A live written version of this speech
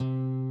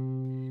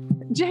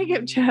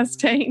Jacob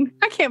Chastain,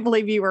 I can't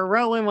believe you were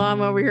rolling while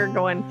I'm over here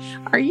going,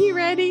 are you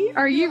ready?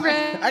 Are you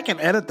ready? I can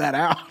edit that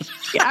out.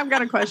 Yeah, I've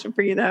got a question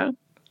for you, though.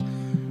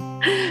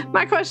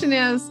 My question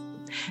is,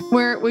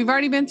 we've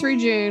already been through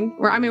June.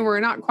 We're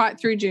not quite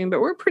through June, but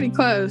we're pretty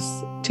close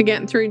to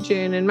getting through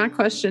June. And my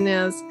question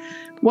is,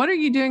 what are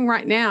you doing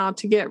right now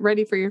to get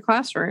ready for your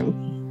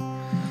classroom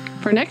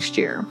for next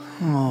year?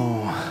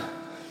 Oh,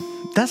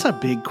 that's a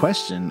big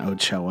question,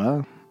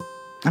 Ochoa.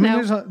 I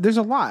mean, there's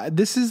a lot.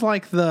 This is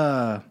like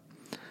the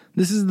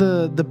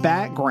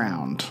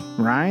background,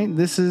 right?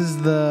 This is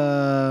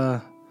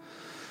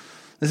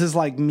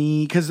like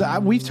me, because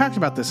we've talked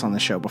about this on the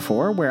show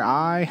before, where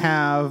I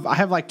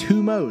have like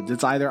two modes.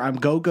 It's either I'm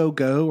go,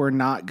 or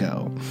not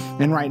go.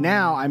 And right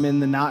now I'm in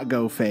the not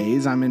go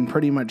phase. I'm in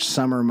pretty much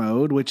summer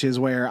mode, which is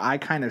where I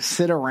kind of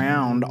sit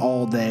around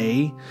all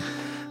day,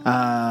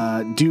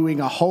 doing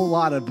a whole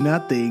lot of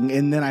nothing,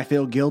 and then I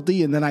feel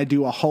guilty, and then I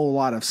do a whole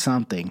lot of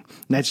something.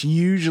 That's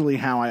usually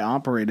how I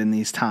operate in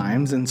these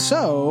times. And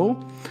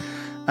so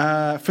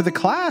for the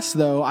class,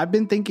 though, I've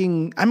been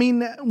thinking,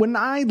 when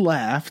I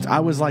left,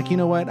 I was like, you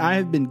know what? I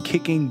have been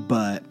kicking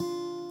butt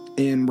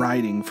in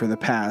writing for the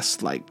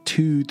past like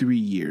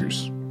 2-3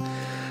 years.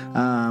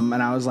 And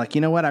I was like,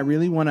 you know what? I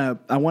want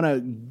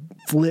to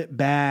flip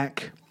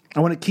back. I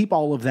want to keep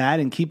all of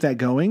that and keep that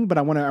going, but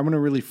I want to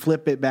really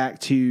flip it back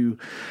to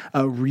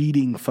a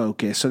reading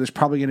focus. So there's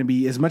probably going to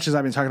be, as much as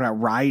I've been talking about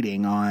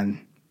writing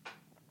on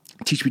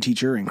Teach Me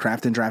Teacher and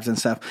Craft and Draft and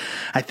stuff,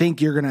 I think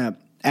you're going to,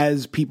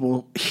 as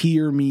people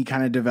hear me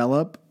kind of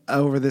develop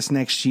over this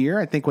next year,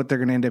 I think what they're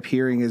going to end up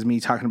hearing is me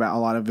talking about a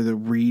lot of the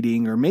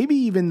reading, or maybe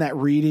even that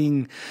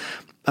reading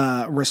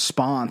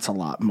response a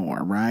lot more,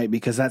 right?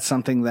 Because that's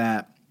something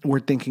that we're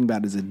thinking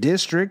about as a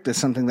district. It's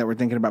something that we're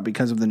thinking about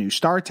because of the new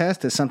STAR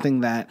test. It's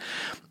something that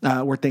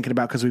we're thinking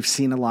about because we've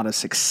seen a lot of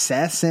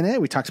success in it.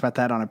 We talked about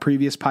that on a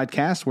previous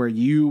podcast where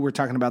you were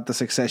talking about the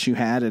success you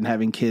had in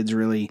having kids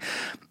really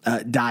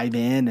dive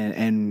in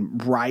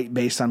and write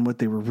based on what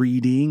they were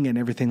reading and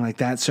everything like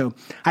that. So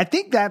I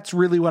think that's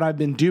really what I've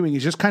been doing,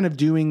 is just kind of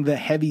doing the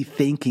heavy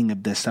thinking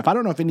of this stuff. I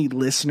don't know if any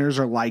listeners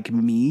are like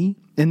me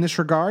in this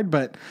regard,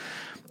 but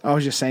I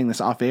was just saying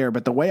this off air,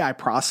 but the way I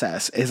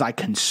process is I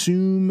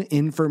consume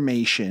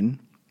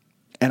information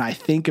and I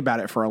think about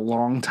it for a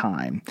long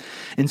time.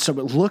 And so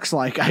it looks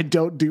like I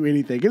don't do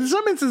anything. In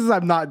some instances,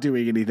 I'm not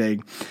doing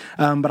anything.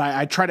 But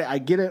I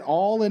get it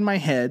all in my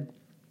head.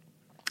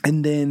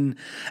 And then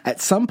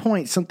at some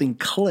point something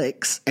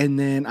clicks, and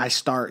then I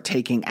start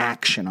taking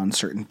action on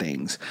certain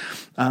things.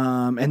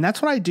 And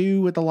that's what I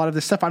do with a lot of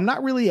this stuff. I'm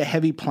not really a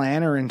heavy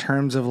planner in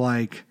terms of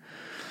like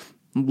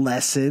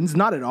lessons.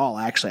 Not at all,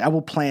 actually. I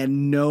will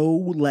plan no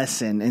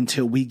lesson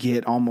until we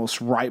get almost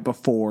right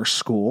before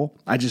school.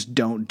 I just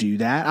don't do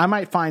that. I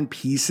might find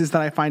pieces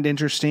that I find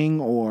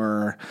interesting,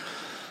 or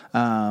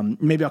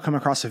maybe I'll come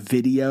across a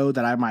video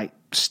that I might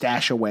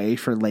stash away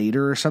for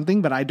later or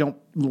something, but I don't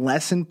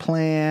lesson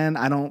plan.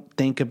 I don't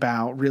think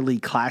about really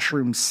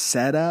classroom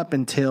setup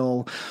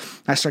until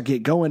I start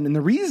get going. And the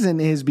reason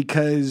is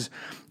because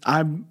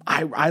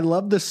I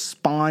love the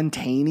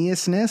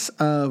spontaneousness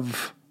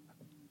of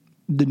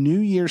the new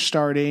year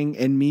starting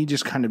and me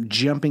just kind of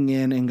jumping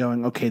in and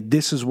going, okay,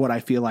 this is what I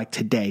feel like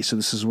today. So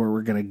this is where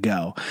we're going to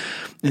go.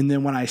 And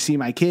then when I see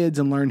my kids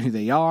and learn who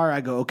they are,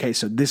 I go, okay,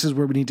 so this is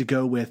where we need to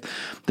go with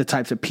the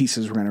types of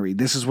pieces we're going to read.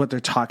 This is what they're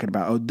talking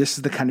about. Oh, this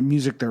is the kind of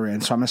music they're in.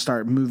 So I'm going to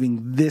start moving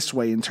this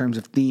way in terms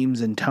of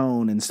themes and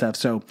tone and stuff.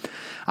 So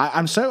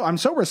I'm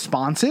so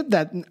responsive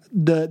that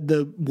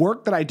the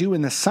work that I do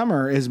in the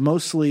summer is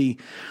mostly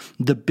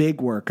the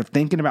big work of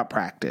thinking about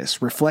practice,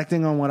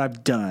 reflecting on what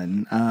I've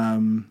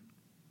done,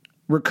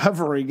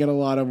 recovering in a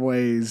lot of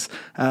ways,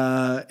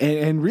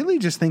 and really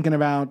just thinking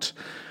about,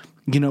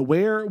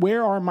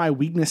 where are my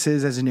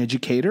weaknesses as an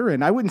educator?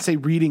 And I wouldn't say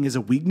reading is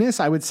a weakness.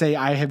 I would say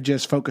I have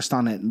just focused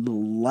on it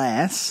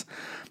less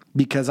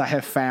because I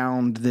have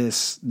found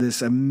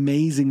this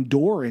amazing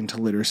door into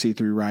literacy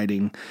through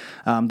writing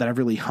that I've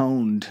really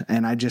honed.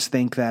 And I just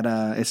think that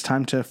it's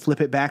time to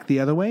flip it back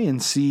the other way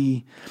and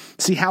see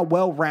how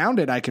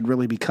well-rounded I could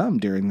really become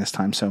during this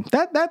time. So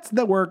that's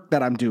the work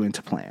that I'm doing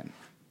to plan.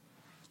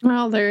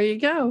 Well, there you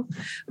go.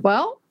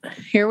 Well,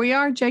 here we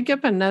are,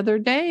 Jacob, another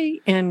day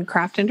in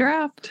Craft and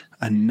Draft.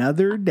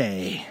 Another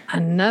day.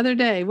 Another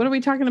day. What are we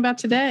talking about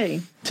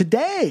today?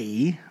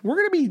 Today, we're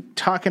going to be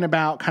talking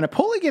about kind of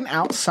pulling in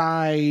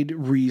outside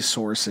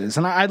resources.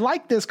 And I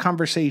like this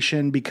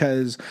conversation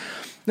because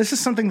this is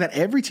something that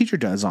every teacher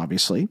does,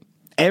 obviously.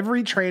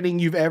 Every training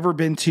you've ever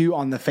been to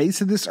on the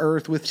face of this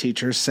earth with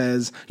teachers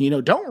says,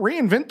 don't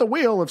reinvent the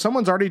wheel. If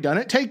someone's already done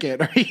it, take it.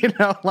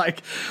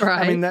 Right.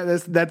 I mean,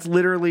 that's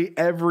literally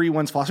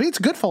everyone's philosophy. It's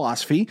a good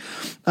philosophy,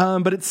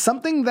 but it's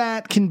something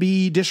that can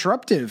be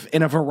disruptive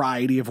in a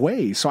variety of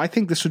ways. So I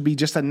think this would be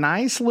just a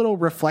nice little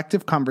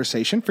reflective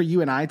conversation for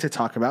you and I to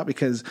talk about,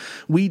 because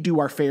we do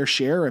our fair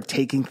share of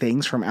taking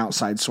things from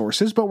outside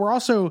sources, but we're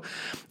also,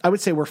 I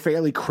would say, we're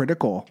fairly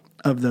critical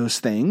of those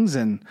things.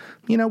 And,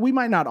 we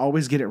might not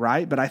always get it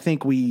right, but I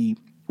think we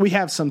we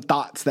have some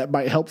thoughts that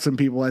might help some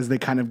people as they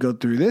kind of go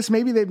through this.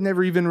 Maybe they've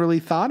never even really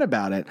thought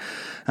about it,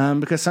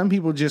 because some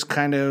people just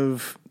kind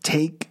of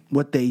take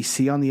what they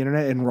see on the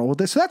internet and roll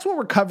with it. So that's what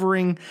we're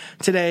covering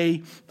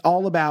today,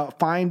 all about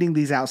finding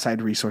these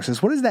outside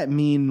resources. What does that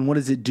mean? What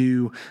does it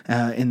do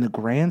in the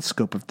grand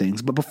scope of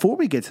things? But before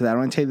we get to that, I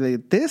want to tell you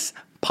that this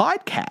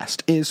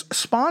podcast is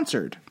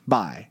sponsored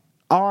by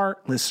our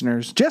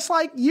listeners, just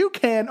like you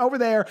can over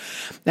there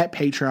at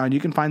Patreon.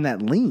 You can find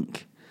that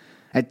link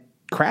at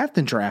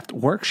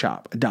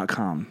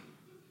craftanddraftworkshop.com.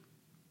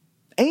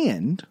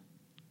 And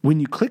when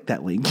you click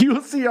that link, you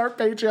will see our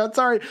Patreon.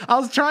 Sorry, I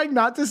was trying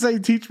not to say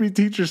Teach Me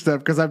Teacher stuff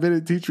because I've been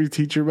in Teach Me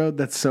Teacher mode.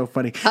 That's so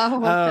funny. Oh,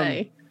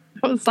 okay.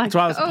 I was like, so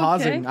I was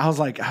pausing.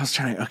 Okay. I was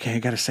trying to, I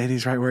got to say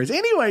these right words.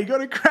 Anyway, go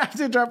to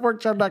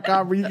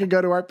craftanddraftworkshop.com where you can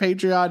go to our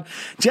Patreon,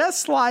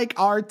 just like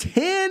our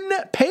 10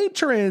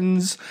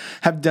 patrons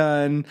have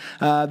done.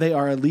 They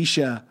are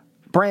Alicia,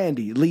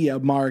 Brandy, Leah,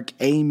 Mark,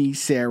 Amy,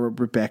 Sarah,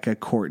 Rebecca,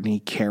 Courtney,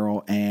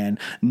 Carol, and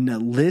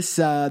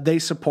Nalissa. They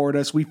support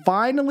us. We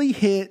finally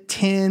hit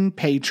 10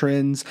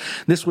 patrons.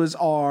 This was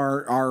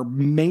our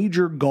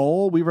major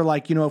goal. We were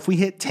like, if we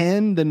hit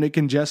 10, then it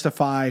can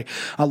justify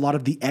a lot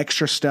of the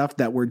extra stuff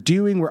that we're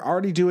doing. We're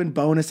already doing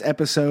bonus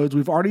episodes.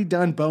 We've already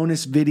done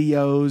bonus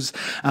videos.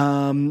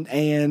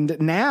 And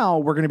now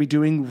we're going to be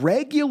doing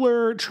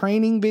regular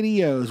training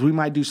videos. We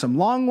might do some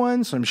long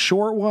ones, some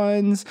short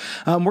ones.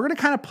 We're going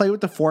to kind of play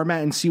with the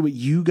format and see what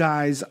you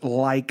guys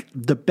like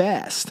the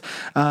best.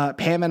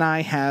 Pam and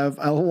I have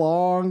a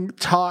long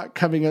talk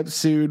coming up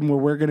soon where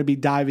we're going to be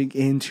diving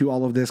into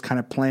all of this, kind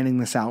of planning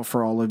this out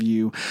for all of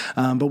you.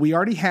 But we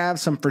already have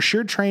some for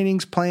sure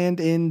trainings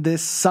planned in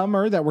this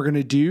summer that we're going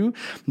to do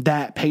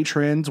that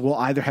patrons will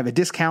either have a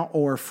discount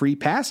or a free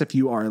pass if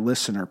you are a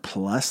listener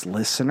plus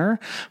listener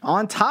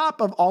on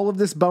top of all of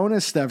this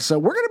bonus stuff. So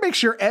we're going to make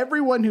sure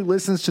everyone who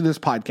listens to this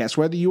podcast,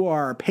 whether you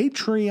are a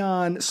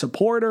Patreon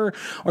supporter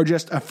or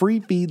just a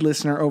free feed listener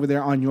over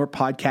there on your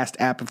podcast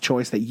app of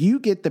choice, that you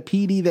get the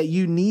PD that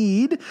you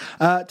need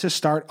to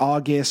start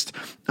August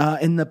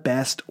in the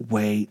best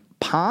way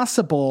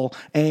possible.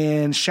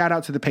 And shout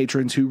out to the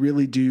patrons who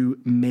really do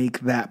make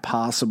that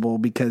possible,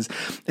 because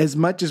as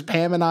much as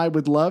Pam and I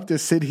would love to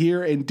sit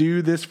here and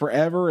do this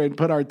forever and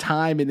put our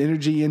time and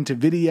energy into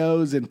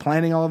videos and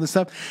planning all of this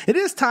stuff, it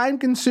is time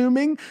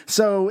consuming.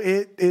 So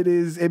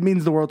it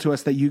means the world to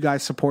us that you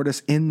guys support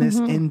us in this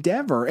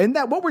endeavor, and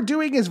that what we're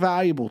doing is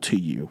valuable to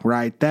you,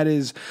 right?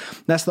 That's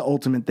the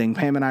ultimate thing.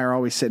 Pam and I are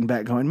always sitting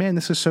back going, man,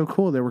 this is so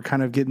cool that we're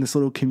kind of getting this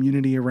little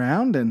community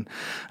around, and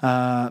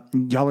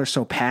y'all are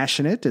so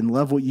passionate and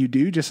love what you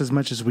do just as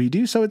much as we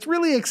do. So it's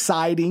really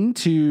exciting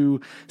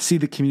to see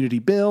the community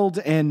build,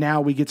 and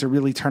now we get to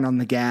really turn on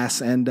the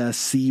gas and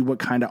see what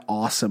kind of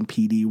awesome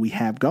PD we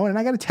have going. And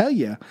I got to tell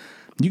you,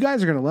 you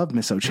guys are going to love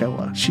Miss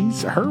Ochoa. Her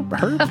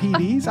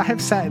PDs, I have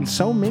sat in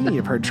so many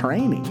of her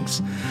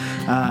trainings.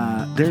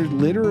 They're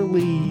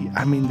literally,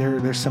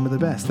 they're some of the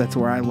best. That's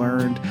where I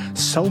learned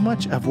so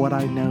much of what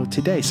I know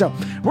today. So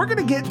we're going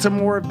to get to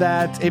more of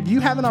that. If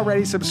you haven't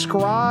already,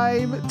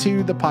 subscribe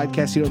to the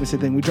podcast. You don't miss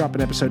anything. We drop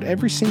an episode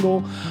every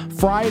single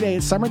Friday.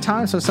 It's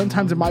summertime, so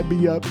sometimes it might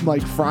be up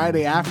like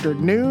Friday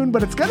afternoon,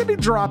 but it's going to be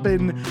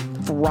dropping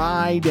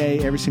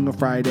Friday, every single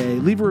Friday.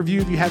 Leave a review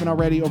if you haven't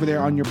already over there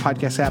on your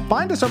podcast app.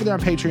 Find us over there on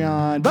Patreon.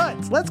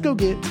 But let's go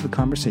get to the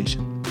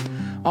conversation.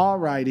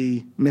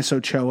 Alrighty, Miss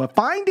Ochoa,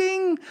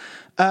 finding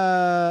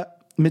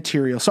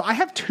material. So I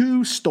have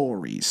two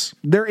stories.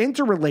 They're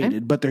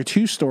interrelated, but they're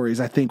two stories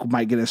I think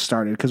might get us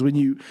started. Because when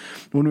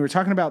we were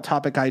talking about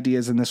topic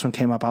ideas and this one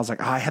came up, I was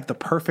like, I have the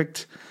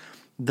perfect.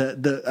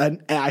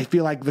 I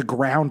feel like the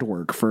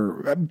groundwork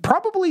for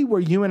probably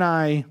where you and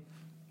I.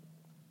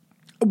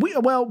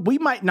 We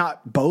might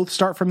not both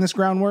start from this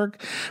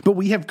groundwork, but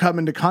we have come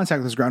into contact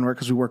with this groundwork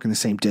because we work in the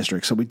same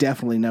district. So we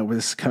definitely know where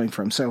this is coming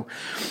from. So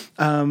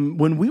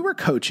when we were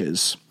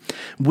coaches,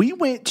 we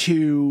went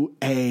to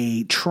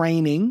a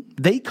training.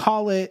 They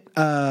call it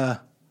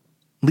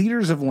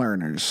Leaders of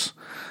Learners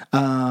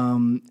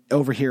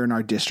over here in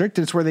our district.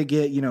 It's where they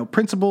get,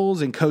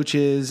 principals and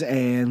coaches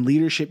and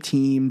leadership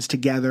teams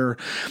together.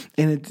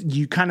 And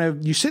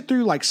you sit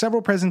through like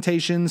several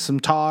presentations, some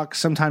talks,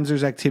 sometimes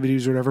there's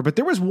activities or whatever. But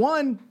there was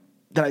one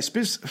that I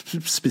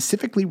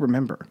specifically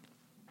remember.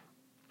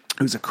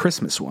 It was a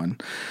Christmas one.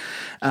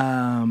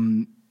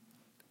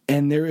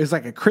 And there is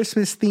like a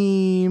Christmas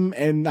theme.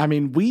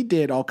 And we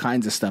did all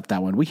kinds of stuff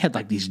that one. We had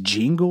like these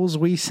jingles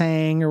we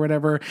sang or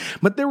whatever.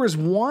 But there was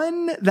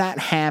one that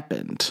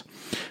happened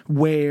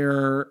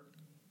where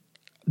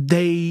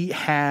they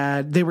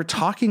were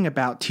talking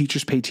about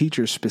Teachers Pay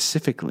Teachers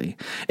specifically.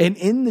 And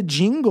in the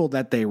jingle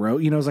that they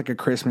wrote, it was like a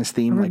Christmas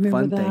theme, like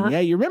fun thing. Yeah,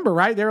 you remember,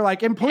 right? They were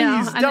like, and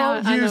please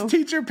don't use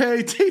Teacher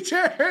Pay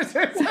Teachers or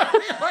something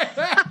like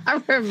that.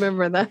 I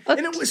remember that.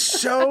 And it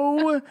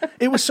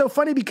was so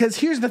funny because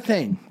here's the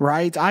thing,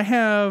 right? I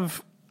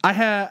have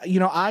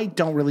I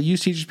don't really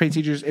use Teachers Pay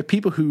Teachers. If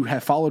people who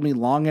have followed me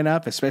long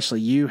enough,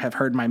 especially you, have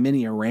heard my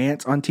many a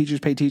rants on Teachers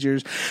Pay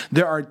Teachers.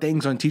 There are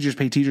things on Teachers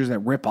Pay Teachers that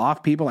rip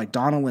off people, like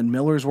Donald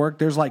Miller's work.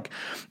 There's like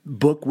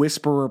book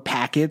whisperer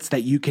packets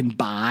that you can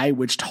buy,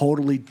 which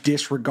totally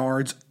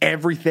disregards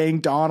everything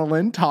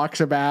Donald talks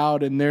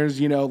about. And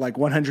there's, like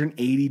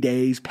 180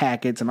 days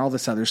packets and all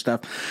this other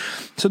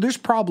stuff. So there's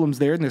problems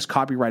there and there's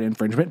copyright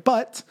infringement,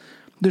 but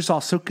there's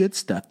also good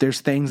stuff. There's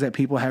things that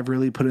people have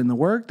really put in the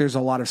work. There's a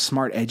lot of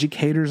smart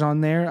educators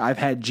on there. I've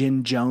had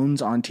Jen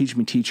Jones on Teach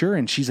Me Teacher,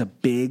 and she's a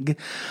big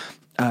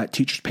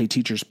Teachers Pay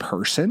Teachers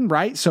person,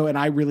 right? So, and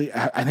I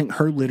think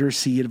her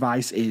literacy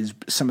advice is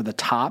some of the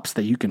tops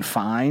that you can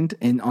find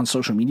on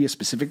social media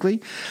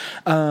specifically.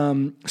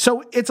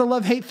 So it's a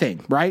love-hate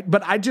thing, right?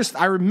 But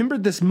I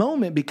remembered this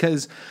moment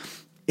because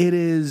I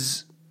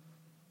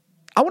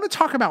want to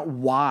talk about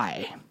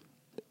why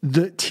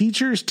the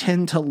teachers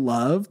tend to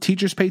love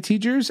Teachers Pay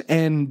Teachers,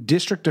 and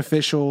district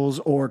officials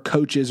or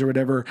coaches or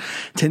whatever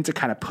tend to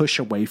kind of push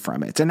away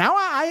from it. And now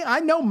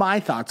I know my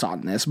thoughts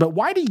on this, but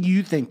why do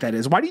you think that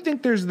is? Why do you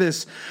think there's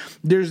this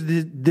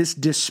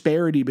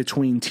disparity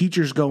between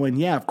teachers going,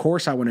 yeah, of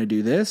course I want to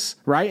do this,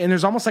 right? And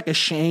there's almost like a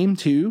shame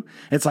too.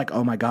 It's like,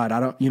 oh my God, I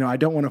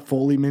don't want to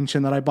fully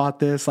mention that I bought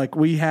this. Like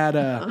we had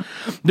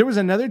there was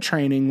another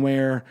training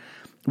where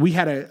we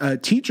had a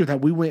teacher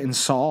that we went and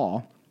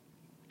saw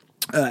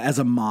as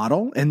a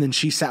model, and then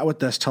she sat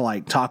with us to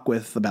like talk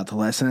with about the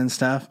lesson and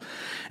stuff.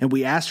 And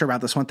we asked her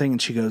about this one thing,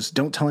 and she goes,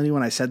 "Don't tell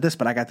anyone I said this,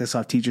 but I got this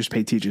off Teachers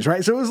Pay Teachers,"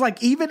 right? So it was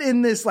like, even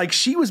in this, like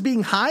she was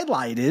being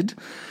highlighted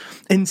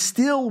and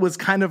still was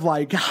kind of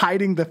like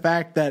hiding the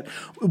fact that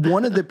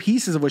one of the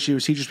pieces of what she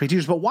was Teachers Pay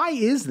Teachers. But why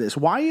is this?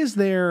 Why is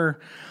there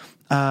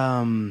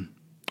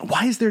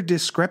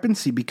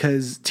discrepancy?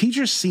 Because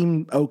teachers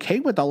seem okay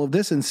with all of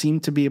this and seem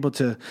to be able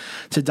to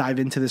dive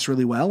into this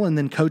really well. And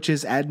then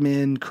coaches,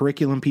 admin,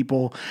 curriculum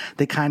people,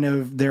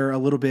 they're a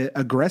little bit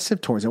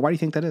aggressive towards it. Why do you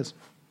think that is?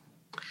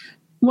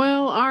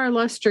 Well, our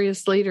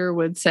illustrious leader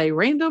would say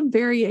random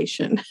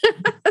variation.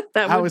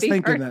 I was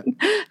thinking that.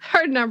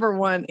 Her number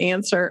one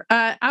answer.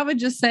 I would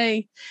just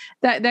say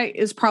that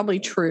is probably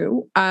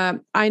true.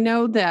 I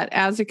know that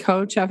as a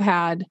coach, I've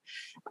had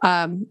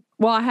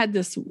I had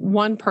this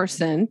one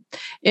person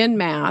in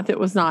math. It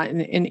was not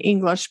in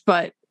English,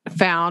 but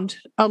found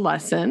a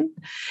lesson,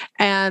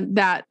 and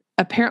that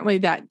apparently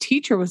that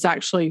teacher was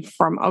actually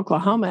from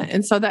Oklahoma.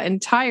 And so that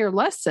entire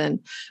lesson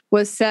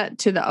was set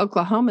to the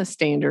Oklahoma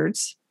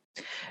standards,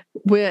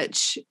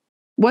 which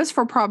was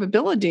for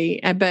probability.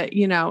 But,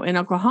 in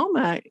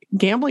Oklahoma,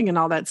 gambling and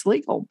all that's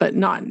legal, but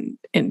not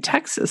in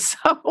Texas.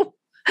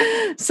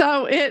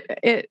 So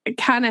it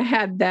kind of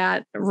had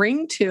that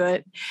ring to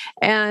it.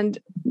 And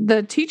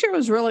the teacher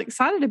was really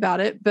excited about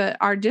it, but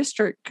our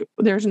district,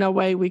 there's no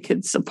way we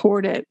could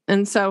support it.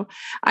 And so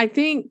I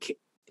think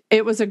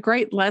it was a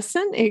great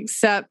lesson,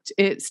 except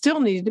it still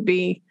needed to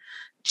be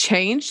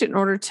changed in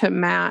order to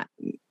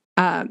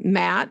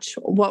match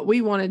what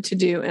we wanted to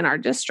do in our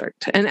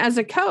district. And as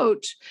a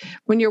coach,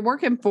 when you're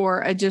working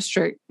for a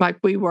district like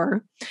we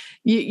were,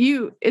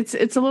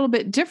 it's a little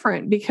bit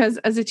different, because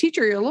as a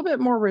teacher, you're a little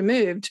bit more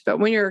removed. But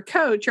when you're a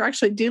coach, you're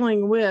actually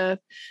dealing with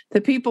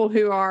the people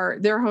who are,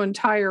 their whole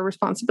entire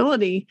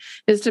responsibility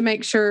is to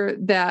make sure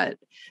that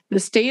the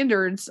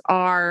standards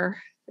are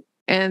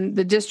and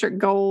the district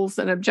goals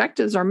and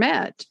objectives are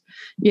met,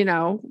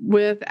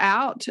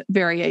 without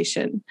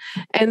variation.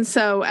 And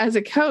so as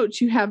a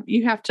coach,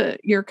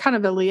 you're kind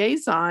of a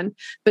liaison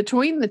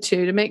between the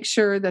two to make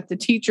sure that the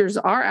teachers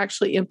are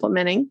actually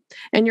implementing,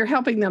 and you're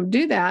helping them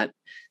do that,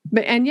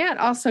 and yet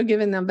also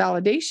giving them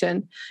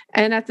validation.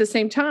 And at the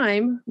same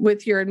time,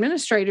 with your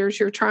administrators,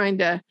 you're trying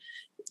to,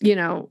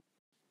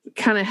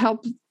 kind of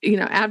help,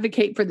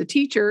 advocate for the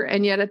teacher,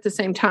 and yet at the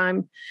same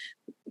time,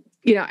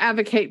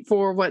 advocate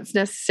for what's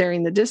necessary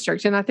in the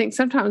district. And I think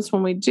sometimes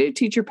when we do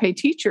Teacher Pay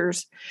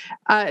Teachers,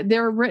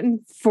 they're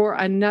written for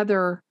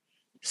another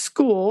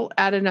school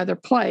at another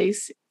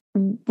place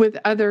with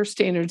other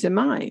standards in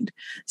mind.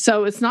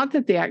 So it's not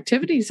that the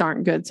activities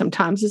aren't good.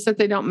 Sometimes it's that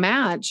they don't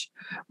match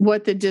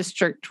what the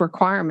district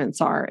requirements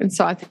are. And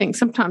so I think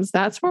sometimes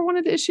that's where one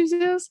of the issues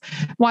is.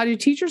 Why do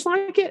teachers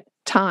like it?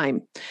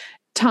 Time.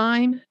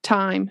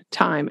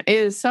 It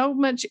is so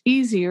much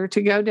easier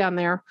to go down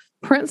there,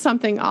 print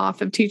something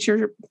off of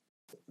Teacher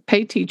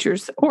Pay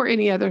Teachers or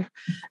any other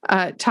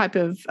type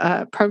of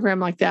program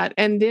like that,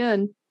 and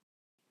then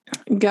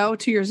go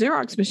to your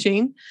Xerox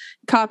machine,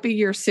 copy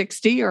your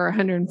 60 or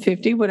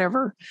 150,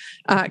 whatever,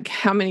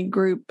 how many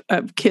group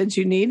of kids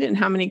you need and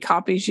how many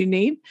copies you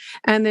need,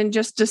 and then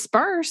just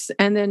disperse.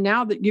 And then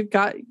now that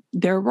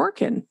they're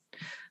working,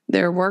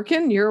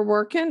 you're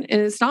working,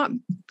 and it's not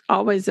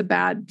always a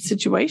bad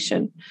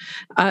situation.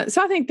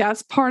 So I think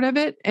that's part of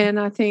it. And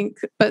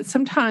but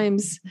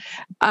sometimes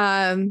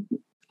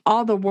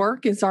all the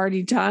work is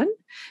already done.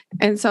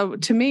 And so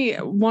to me,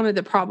 one of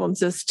the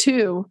problems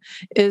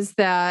is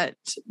that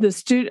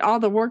all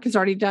the work is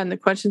already done, the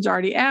questions are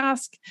already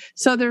asked.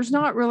 So there's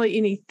not really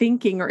any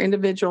thinking or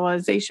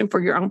individualization for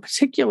your own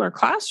particular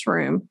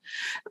classroom.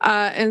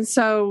 And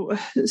so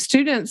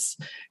students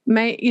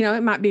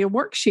it might be a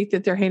worksheet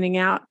that they're handing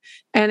out,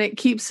 and it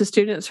keeps the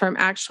students from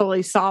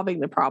actually solving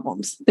the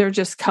problems. They're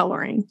just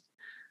coloring.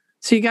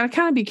 So you got to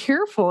kind of be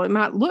careful. It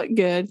might look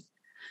good,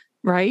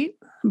 right?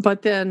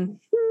 But then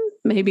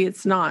maybe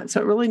it's not.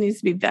 So it really needs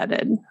to be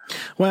vetted.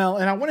 Well,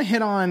 and I want to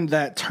hit on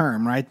that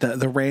term, right?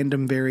 The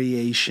random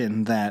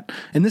variation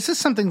and this is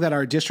something that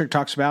our district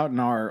talks about and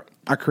our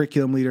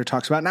curriculum leader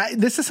talks about.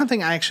 And this is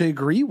something I actually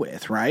agree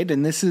with, right?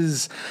 And this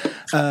is,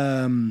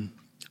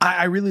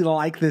 I really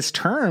like this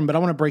term, but I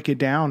want to break it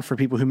down for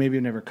people who maybe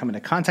have never come into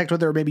contact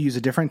with it or maybe use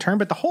a different term.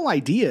 But the whole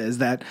idea is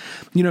that,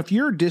 if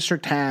your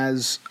district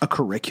has a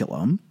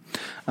curriculum,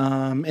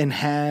 and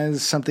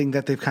has something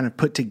that they've kind of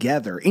put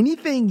together,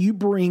 anything you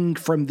bring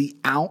from the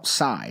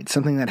outside,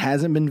 something that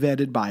hasn't been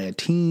vetted by a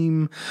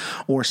team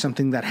or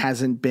something that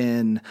hasn't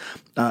been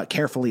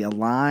carefully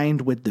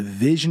aligned with the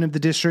vision of the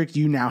district,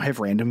 you now have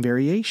random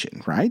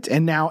variation, right?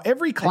 And now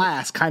every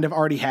class kind of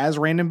already has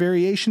random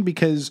variation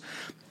because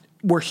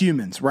we're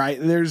humans, right?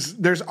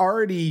 There's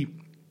already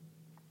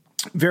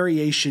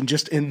variation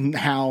just in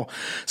how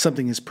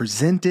something is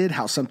presented,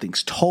 how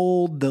something's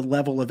told, the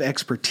level of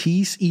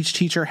expertise each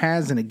teacher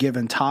has in a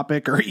given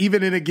topic or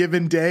even in a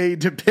given day,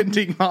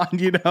 depending on,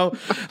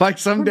 like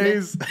some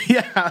days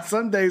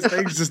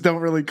things just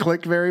don't really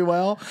click very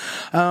well.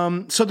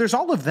 So there's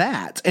all of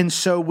that. And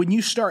so when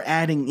you start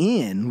adding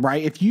in,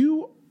 right, if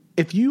you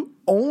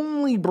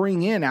only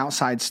bring in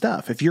outside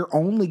stuff, if you're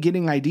only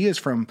getting ideas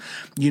from,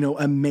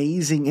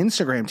 amazing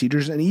Instagram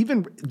teachers, and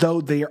even though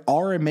they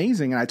are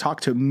amazing, and I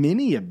talk to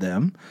many of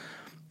them,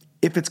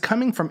 if it's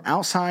coming from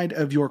outside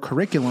of your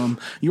curriculum,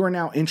 you are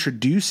now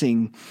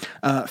introducing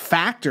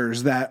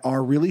factors that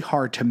are really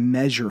hard to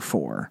measure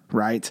for,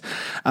 right?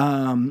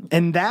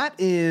 And that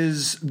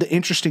is the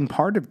interesting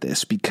part of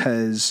this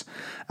because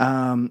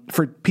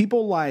for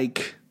people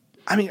like...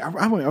 I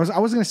was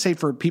going to say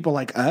for people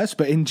like us,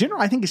 but in general,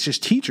 I think it's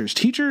just teachers.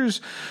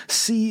 Teachers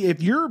see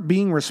if you're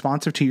being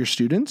responsive to your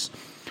students,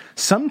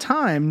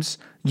 sometimes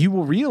you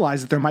will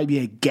realize that there might be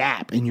a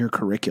gap in your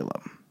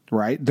curriculum,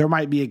 right? There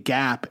might be a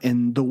gap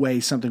in the way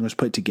something was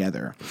put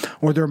together,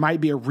 or there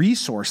might be a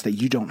resource that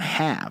you don't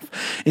have.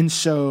 And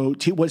so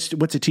what's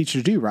a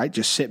teacher do, right?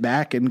 Just sit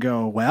back and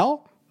go,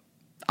 well,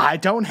 I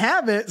don't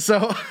have it.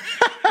 So,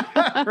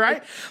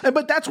 right.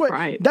 But that's what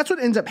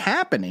ends up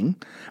happening.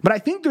 But I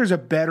think there's a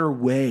better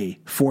way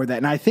for that.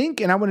 And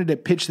I wanted to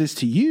pitch this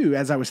to you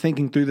as I was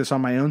thinking through this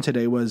on my own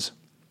today was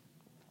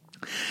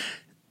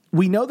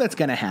we know that's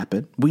going to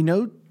happen. We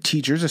know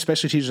teachers,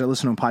 especially teachers that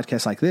listen to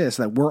podcasts like this,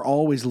 that we're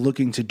always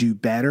looking to do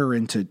better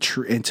and to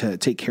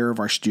take care of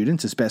our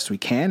students as best we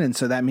can. And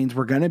so that means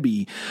we're going to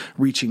be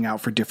reaching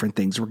out for different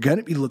things. We're going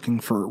to be looking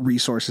for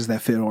resources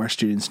that fit what our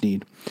students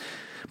need.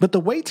 But the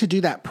way to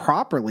do that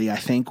properly, I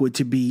think, would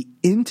to be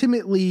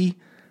intimately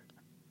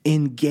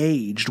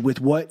engaged with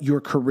what your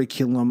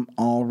curriculum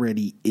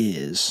already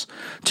is.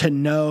 To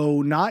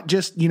know not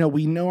just,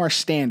 we know our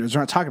standards.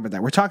 We're not talking about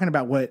that. We're talking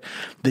about what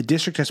the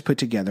district has put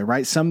together,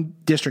 right? Some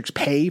districts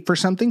pay for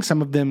something.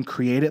 Some of them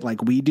create it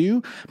like we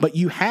do. But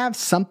you have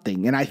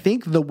something. And I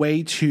think the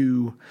way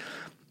to...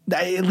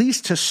 at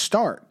least to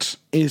start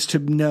is to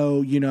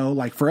know,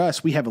 like for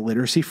us, we have a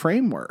literacy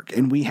framework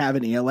and we have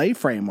an ELA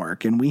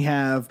framework and we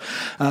have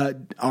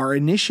our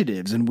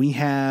initiatives and we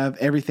have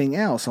everything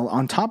else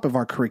on top of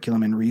our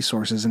curriculum and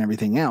resources and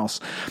everything else.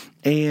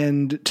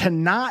 And to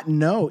not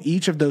know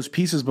each of those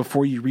pieces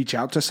before you reach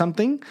out to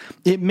something,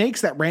 it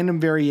makes that random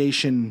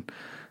variation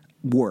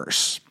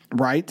worse.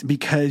 Right?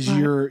 Because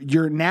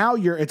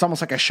it's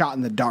almost like a shot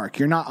in the dark.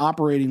 You're not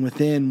operating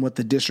within what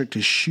the district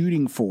is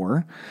shooting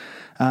for.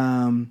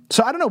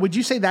 So I don't know, would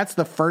you say that's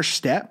the first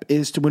step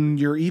is to when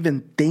you're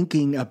even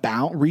thinking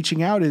about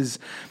reaching out is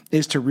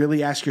to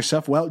really ask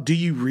yourself, well, do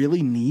you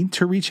really need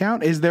to reach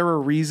out? Is there a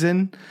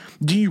reason?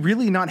 Do you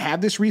really not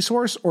have this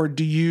resource, or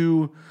do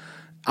you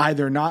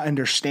either not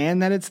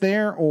understand that it's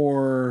there,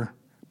 or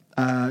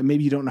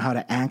maybe you don't know how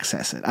to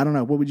access it? I don't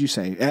know. What would you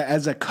say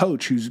as a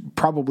coach who's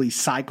probably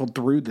cycled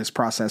through this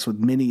process with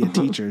many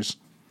teachers?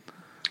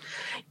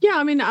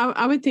 Yeah,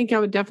 I would think I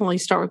would definitely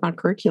start with my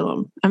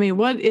curriculum.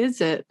 What is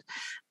it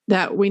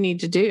that we need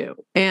to do?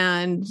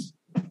 And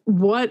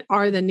what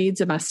are the needs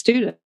of my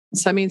students?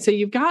 So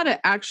you've got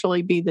to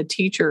actually be the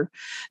teacher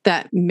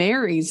that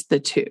marries the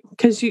two,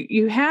 because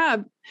you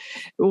have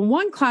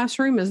one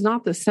classroom is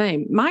not the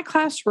same. My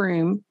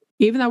classroom,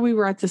 even though we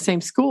were at the same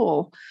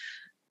school,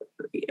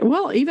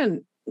 well,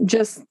 even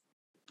just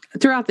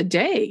throughout the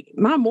day,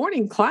 my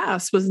morning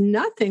class was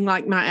nothing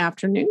like my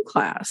afternoon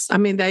class.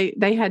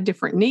 They had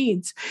different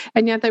needs,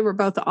 and yet they were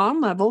both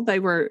on level. They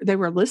were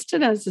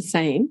listed as the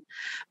same,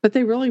 but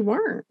they really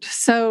weren't.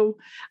 So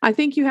I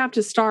think you have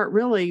to start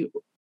really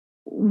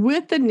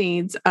with the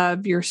needs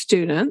of your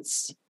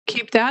students,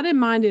 keep that in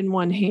mind in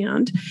one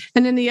hand.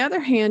 And in the other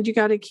hand, you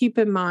got to keep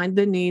in mind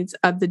the needs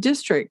of the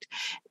district.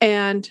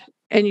 And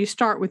you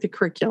start with the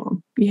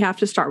curriculum. You have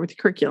to start with the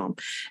curriculum.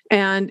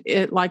 And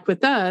it, like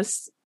with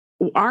us,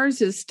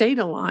 ours is state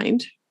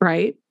aligned,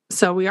 right?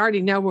 So we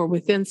already know we're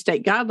within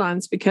state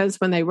guidelines because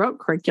when they wrote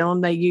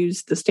curriculum, they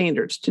used the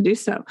standards to do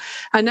so.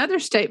 Another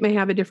state may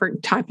have a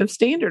different type of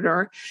standard,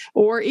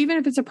 or even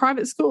if it's a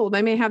private school,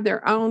 they may have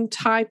their own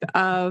type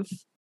of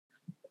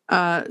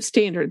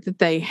standard that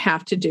they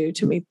have to do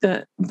to meet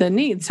the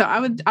needs. So I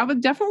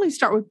would definitely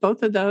start with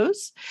both of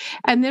those.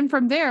 And then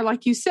from there,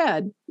 like you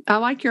said, I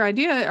like your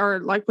idea, or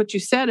like what you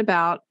said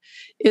about,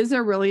 is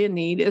there really a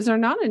need? Is there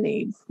not a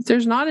need? If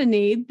there's not a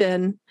need,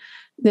 then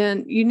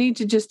you need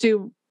to just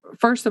do,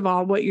 first of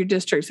all, what your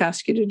districts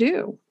ask you to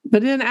do.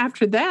 But then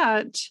after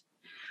that,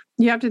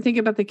 you have to think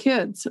about the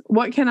kids.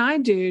 What can I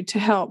do to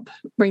help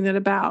bring that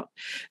about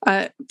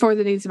for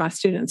the needs of my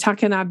students? How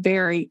can I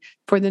vary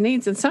for the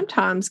needs? And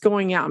sometimes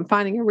going out and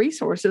finding a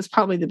resource is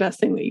probably the best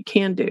thing that you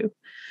can do.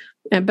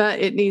 But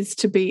it needs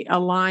to be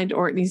aligned,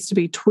 or it needs to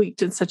be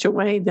tweaked in such a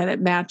way that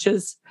it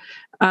matches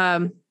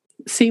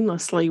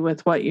seamlessly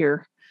with what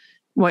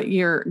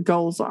your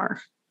goals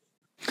are.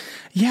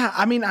 Yeah,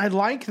 I mean, I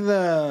like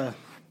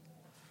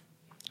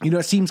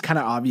it seems kind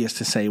of obvious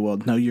to say, well,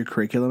 know your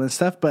curriculum and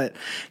stuff, but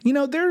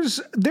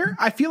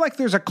I feel like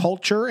there's a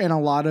culture in a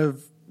lot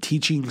of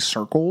teaching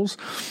circles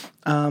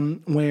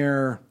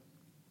where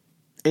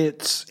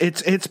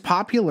it's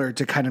popular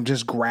to kind of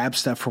just grab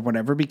stuff for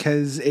whatever,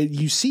 because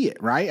you see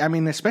it, right? I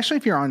mean, especially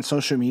if you're on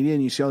social media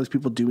and you see all these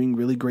people doing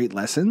really great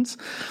lessons,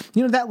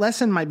 that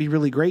lesson might be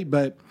really great,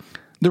 but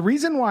the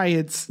reason why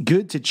it's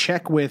good to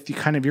check with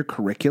kind of your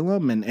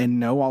curriculum and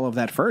know all of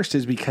that first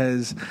is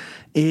because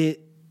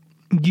you're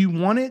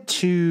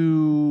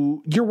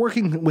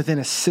working within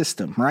a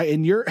system, right?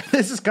 And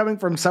this is coming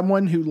from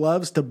someone who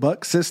loves to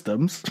buck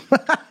systems.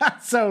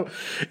 So,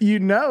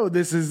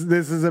 this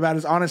is about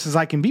as honest as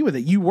I can be with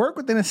it. You work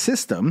within a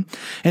system,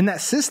 and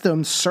that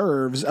system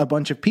serves a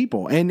bunch of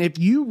people. And if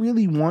you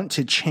really want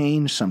to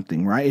change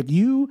something, right? If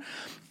you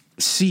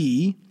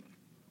see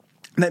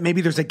that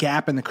maybe there's a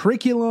gap in the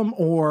curriculum,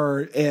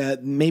 or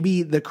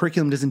maybe the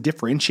curriculum doesn't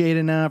differentiate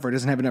enough, or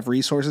doesn't have enough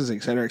resources,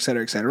 et cetera, et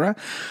cetera, et cetera,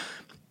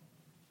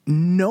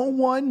 no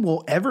one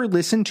will ever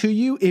listen to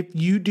you if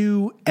you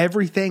do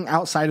everything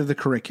outside of the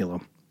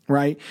curriculum,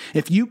 right?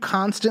 If you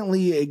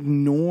constantly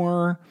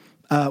ignore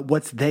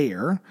what's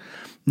there,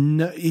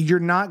 you're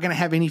not going to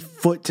have any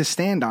foot to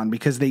stand on,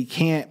 because you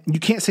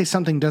can't say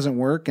something doesn't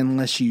work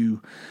unless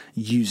you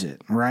use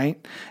it,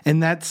 right?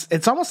 And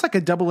it's almost like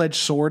a double-edged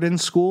sword in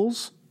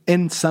schools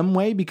in some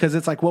way, because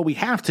it's like, well, we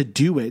have to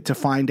do it to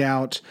find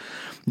out,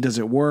 does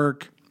it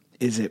work?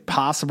 Is it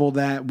possible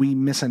that we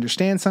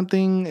misunderstand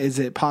something? Is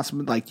it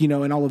possible,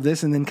 and all of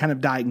this, and then kind of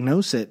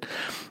diagnose it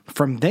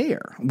from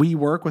there. We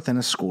work within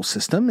a school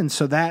system. And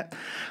so that's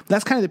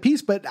kind of the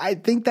piece. But I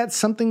think that's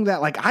something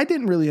that I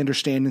didn't really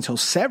understand until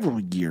several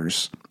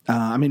years.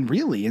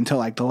 Really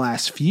until the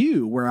last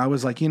few, where I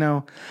was like,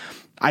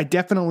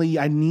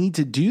 I need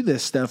to do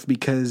this stuff,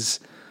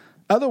 because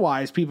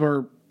otherwise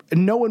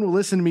no one will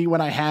listen to me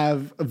when I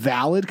have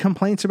valid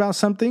complaints about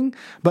something,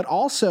 but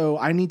also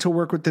I need to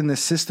work within the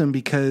system,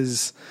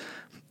 because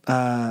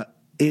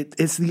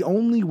it's the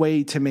only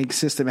way to make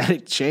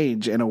systematic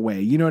change in a way.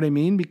 You know what I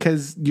mean?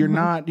 Because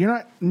no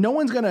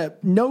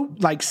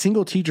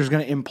single teacher is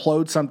going to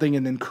implode something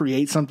and then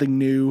create something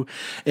new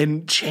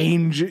and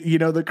change,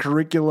 the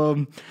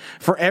curriculum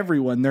for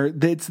everyone.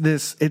 It's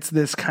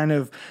this kind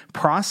of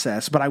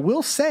process. But I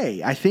will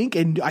say, I think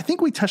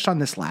we touched on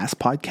this last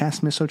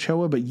podcast, Miss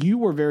Ochoa, but you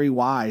were very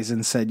wise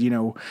and said,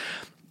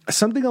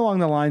 something along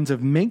the lines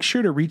of, make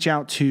sure to reach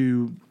out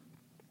to,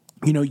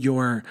 we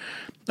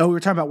were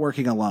talking about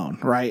working alone,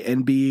 right?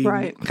 And being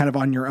kind of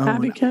on your own.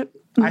 Advocate.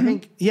 Mm-hmm. I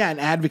think, an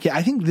advocate.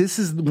 I think this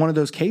is one of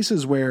those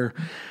cases where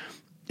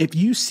if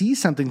you see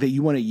something that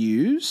you want to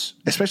use,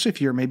 especially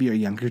if you're maybe a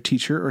younger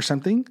teacher or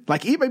something,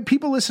 even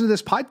people listen to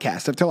this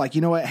podcast, if they're like,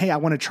 you know what, hey, I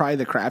want to try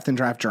the craft and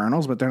draft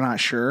journals, but they're not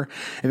sure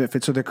if it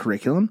fits with their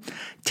curriculum,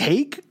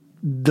 take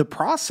the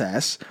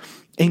process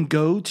and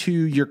go to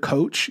your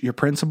coach, your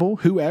principal,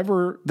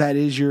 whoever that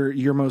is,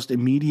 your most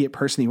immediate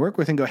person you work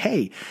with, and go,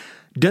 hey,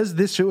 does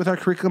this fit with our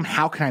curriculum?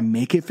 How can I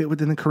make it fit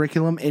within the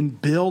curriculum? And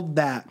build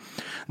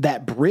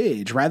that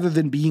bridge, rather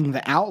than being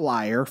the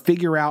outlier.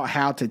 Figure out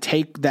how to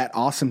take that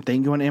awesome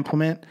thing you want to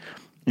implement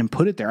and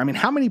put it there.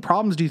 How many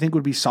problems do you think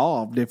would be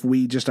solved if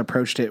we just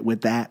approached it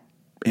with that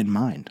in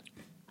mind?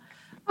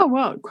 Oh,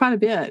 well, quite a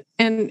bit.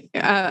 And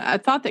a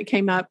thought that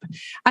came up,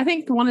 I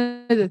think one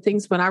of the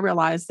things when I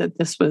realized that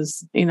this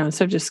was,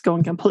 so just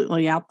going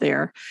completely out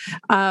there,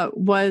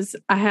 was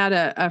I had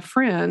a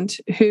friend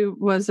who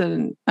was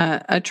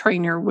a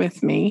trainer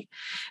with me,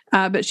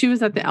 but she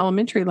was at the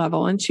elementary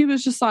level, and she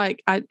was just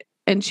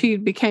and she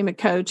became a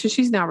coach, and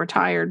she's now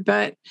retired.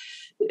 But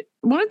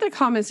one of the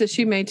comments that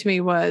she made to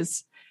me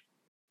was,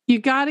 you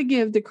got to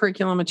give the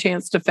curriculum a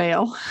chance to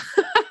fail.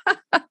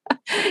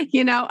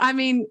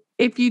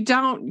 If you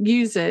don't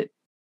use it,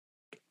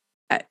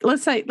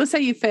 let's say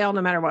you fail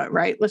no matter what,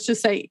 right? Let's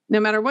just say no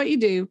matter what you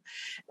do,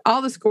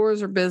 all the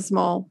scores are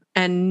abysmal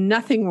and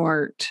nothing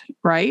worked,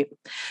 right?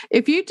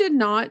 If you did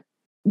not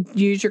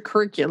use your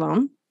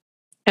curriculum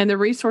and the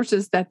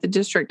resources that the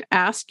district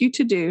asked you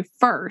to do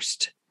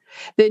first,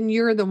 then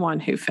you're the one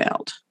who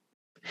failed.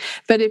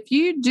 But if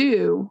you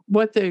do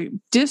what the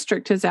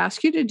district has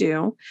asked you to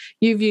do,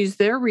 you've used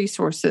their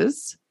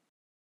resources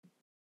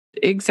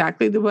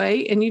exactly the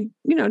way, and you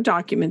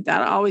document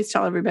that. I always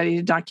tell everybody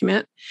to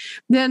document.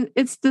 Then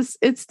it's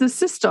the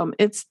system,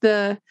 it's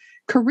the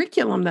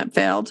curriculum that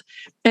failed.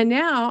 And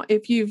now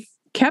if you've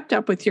kept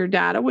up with your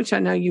data, which I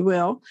know you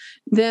will,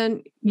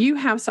 then you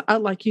have,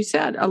 like you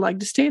said, a leg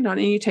to stand on,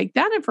 and you take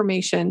that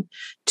information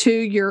to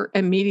your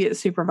immediate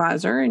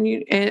supervisor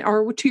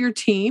or to your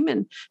team.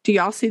 And do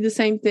y'all see the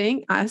same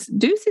thing? I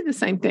do see the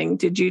same thing.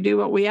 Did you do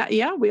what we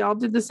all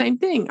did the same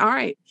thing. All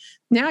right.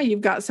 Now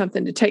you've got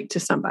something to take to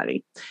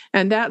somebody.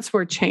 And that's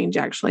where change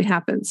actually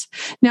happens.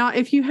 Now,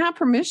 if you have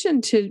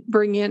permission to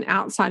bring in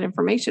outside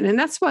information, and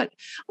that's what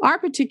our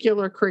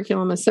particular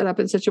curriculum is set up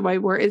in such a way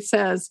where it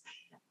says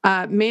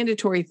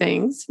mandatory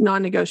things,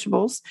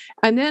 non-negotiables,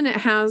 and then it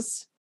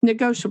has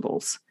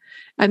negotiables.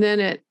 And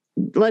then it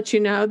lets you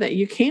know that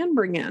you can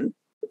bring in.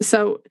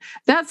 So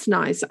that's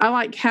nice. I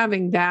like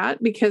having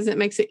that because it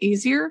makes it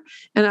easier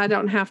and I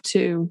don't have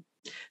to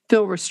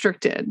feel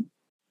restricted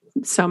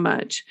so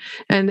much.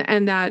 And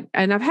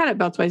I've had it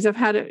both ways. I've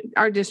had it,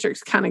 our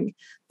districts kind of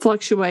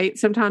fluctuate.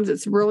 Sometimes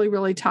it's really,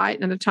 really tight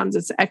and other times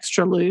it's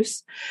extra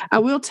loose. I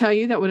will tell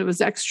you that when it was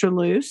extra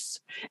loose,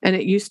 and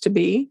it used to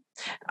be,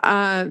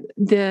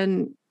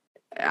 then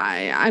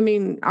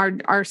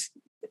our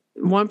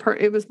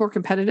it was more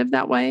competitive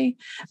that way.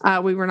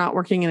 We were not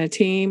working in a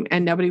team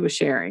and nobody was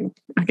sharing.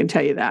 I can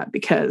tell you that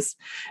because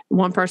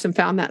one person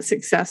found that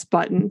success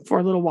button for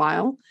a little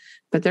while,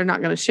 but they're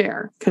not going to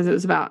share because it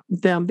was about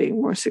them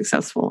being more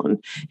successful.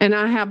 And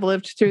I have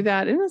lived through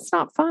that and it's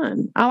not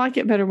fun. I like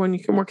it better when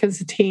you can work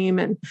as a team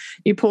and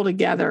you pull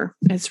together.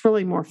 It's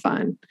really more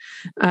fun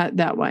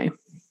that way.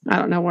 I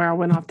don't know where I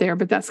went off there,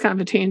 but that's kind of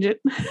a tangent.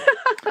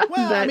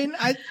 Well,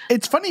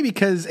 it's funny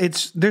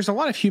because there's a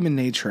lot of human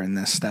nature in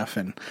this stuff.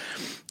 And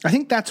I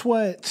think that's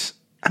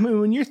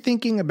when you're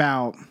thinking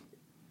about,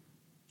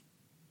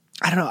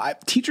 I don't know,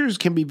 teachers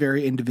can be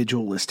very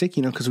individualistic,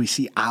 because we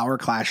see our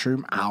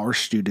classroom, our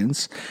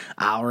students,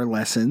 our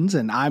lessons.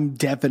 And I'm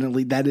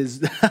definitely,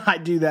 I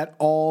do that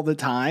all the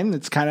time.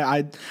 It's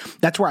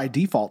that's where I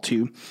default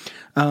to.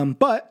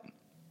 But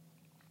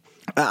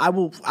I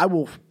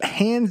will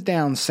hands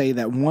down say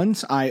that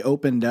once I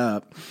opened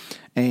up,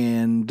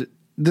 and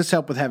this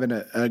helped with having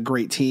a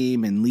great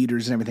team and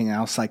leaders and everything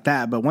else like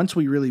that. But once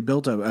we really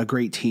built a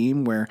great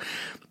team where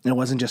it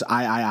wasn't just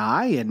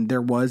I, and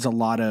there was a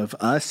lot of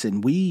us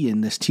and we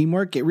in this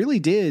teamwork, it really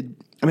did.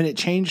 It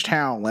changed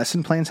how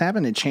lesson plans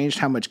happened. It changed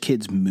how much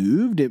kids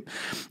moved.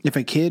 If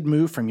a kid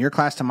moved from your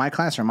class to my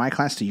class or my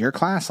class to your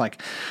class,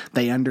 like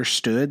they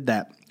understood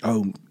that,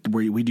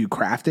 we do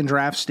craft and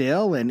draft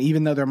still. And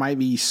even though there might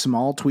be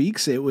small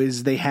tweaks,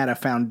 they had a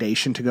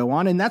foundation to go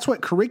on. And that's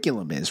what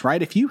curriculum is,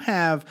 right? If you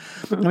have,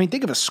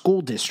 think of a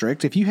school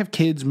district. If you have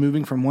kids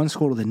moving from one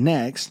school to the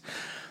next,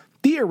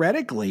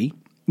 theoretically,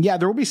 yeah,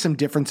 there will be some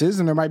differences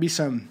and there might be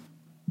some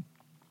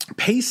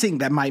pacing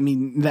that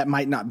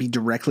might not be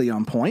directly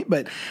on point,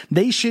 but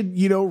they should,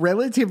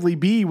 relatively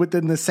be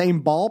within the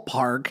same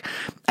ballpark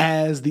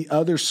as the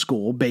other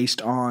school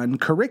based on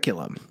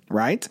curriculum,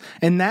 right?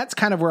 And that's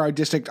kind of where our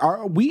district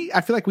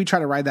I feel like we try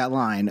to ride that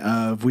line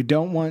of we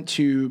don't want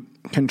to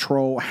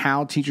control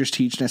how teachers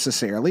teach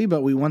necessarily,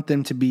 but we want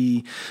them to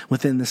be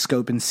within the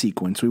scope and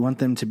sequence. We want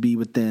them to be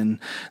within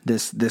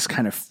this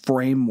kind of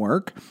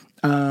framework.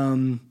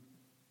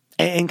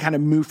 And kind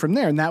of move from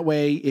there. And that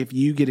way, if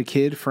you get a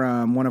kid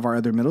from one of our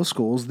other middle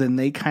schools, then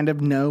they kind of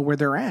know where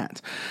they're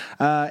at.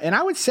 And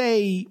I would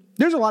say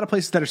there's a lot of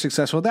places that are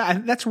successful.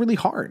 That's really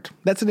hard.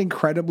 That's an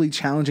incredibly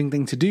challenging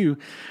thing to do.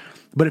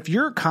 But if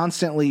you're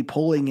constantly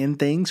pulling in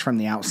things from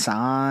the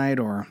outside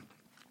or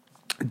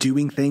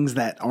doing things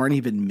that aren't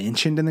even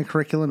mentioned in the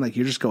curriculum, like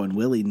you're just going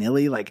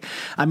willy-nilly.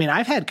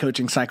 I've had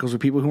coaching cycles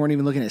with people who weren't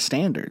even looking at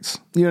standards.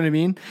 You know what I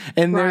mean?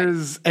 And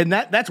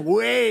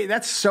right.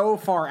 That's so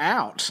far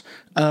out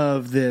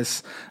of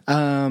this.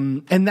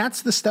 And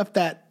that's the stuff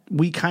that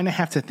we kind of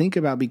have to think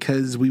about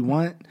because we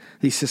want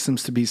these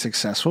systems to be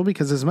successful,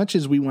 because as much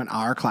as we want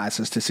our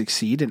classes to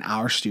succeed and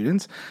our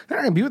students, they're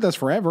not going to be with us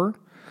forever.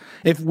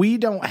 If we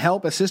don't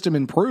help a system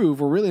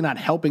improve, we're really not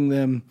helping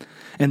them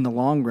in the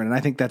long run. And I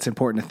think that's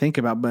important to think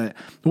about. But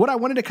what I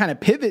wanted to kind of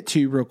pivot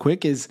to real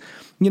quick is,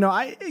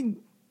 I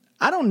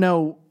don't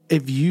know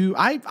if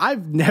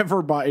I've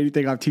never bought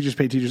anything off Teachers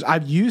Pay Teachers.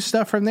 I've used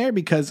stuff from there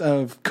because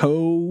of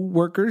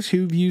co-workers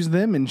who've used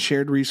them and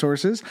shared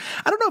resources.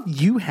 I don't know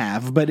if you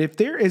have, but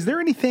is there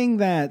anything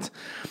that,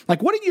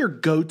 what are your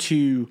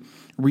go-to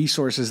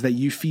resources that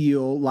you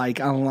feel like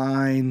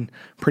align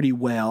pretty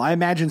well? I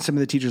imagine some of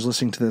the teachers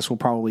listening to this will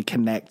probably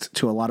connect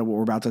to a lot of what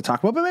we're about to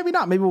talk about, but maybe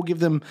not. Maybe we'll give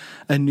them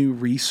a new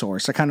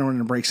resource. I kind of wanted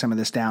to break some of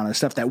this down as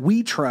stuff that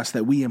we trust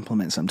that we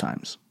implement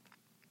sometimes.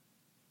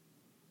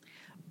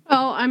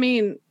 Well, I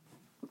mean,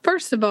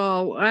 first of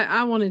all,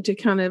 I wanted to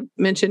kind of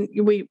mention,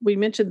 we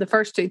mentioned the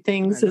first two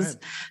things is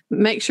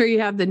make sure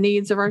you have the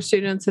needs of our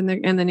students and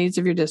the needs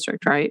of your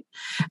district, right?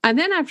 And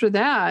then after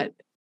that,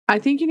 I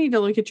think you need to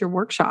look at your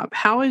workshop.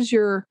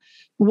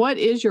 What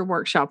is your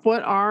workshop?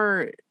 What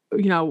are,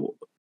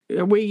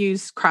 we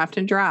use craft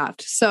and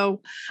draft.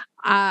 So,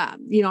 I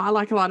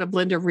like a lot of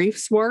Linda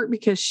Reef's work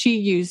because she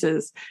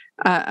uses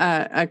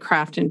a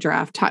craft and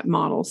draft type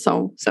model.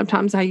 So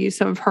sometimes I use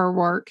some of her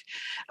work.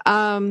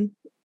 Nancy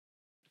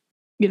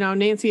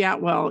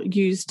Atwell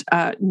used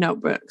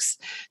notebooks.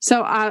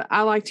 So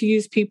I like to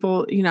use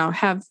people,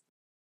 have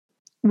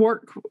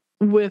work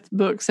with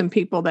books and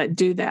people that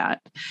do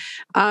that.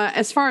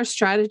 As far as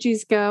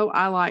strategies go,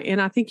 and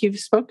I think you've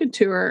spoken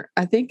to her,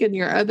 I think in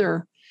your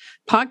other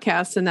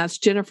podcast, and that's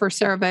Jennifer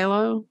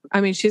Saravelo. I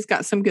mean, she's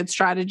got some good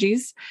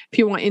strategies if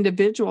you want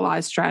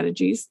individualized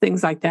strategies,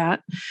 things like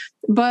that.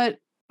 But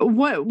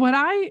what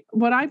I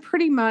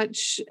pretty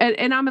much,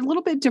 and I'm a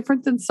little bit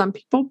different than some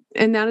people,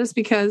 and that is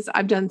because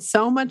I've done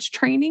so much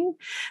training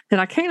that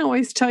I can't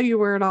always tell you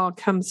where it all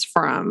comes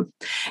from,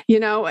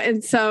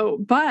 and so,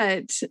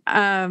 but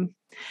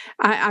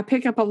I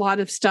pick up a lot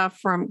of stuff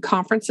from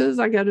conferences.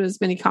 I go to as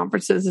many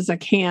conferences as I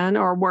can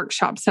or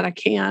workshops that I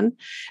can.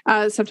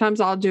 Sometimes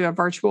I'll do a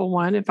virtual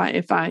one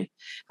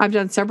I've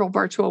done several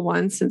virtual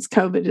ones since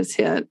COVID has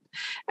hit.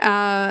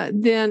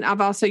 Then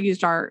I've also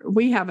used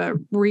we have a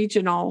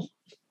Region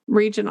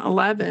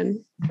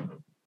 11,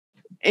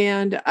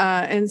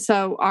 and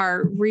so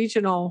our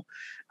regional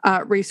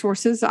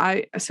resources,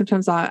 I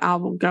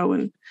will go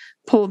and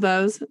pull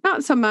those.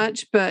 Not so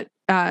much, but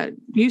they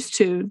used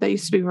to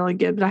be really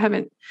good, but I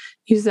haven't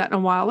used that in a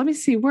while. Let me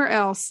see where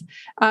else.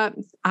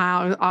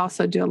 I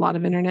also do a lot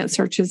of internet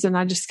searches, and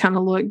I just kind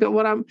of look. But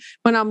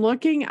when I'm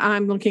looking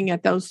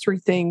at those three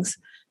things: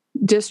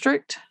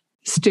 district,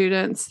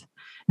 students,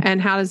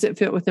 and how does it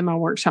fit within my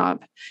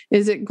workshop?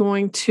 Is it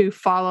going to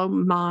follow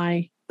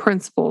my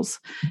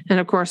principles? And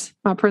of course,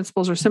 my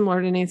principles are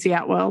similar to Nancy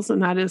Atwell's,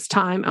 and that is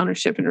time,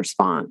 ownership, and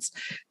response.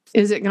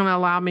 Is it going to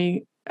allow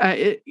me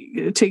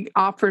to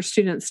offer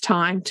students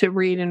time to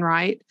read and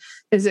write?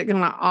 Is it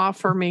going to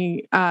offer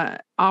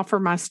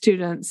my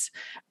students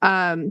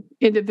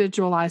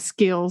individualized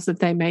skills that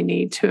they may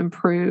need to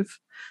improve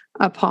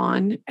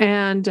upon,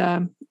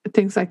 and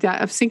things like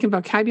that? I've seen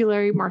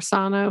vocabulary.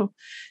 Marsano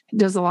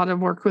does a lot of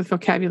work with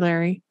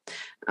vocabulary.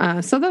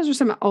 So those are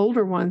some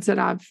older ones that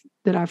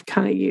I've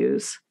kind of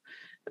used.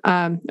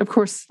 Of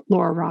course,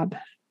 Laura Robb.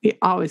 You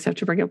always have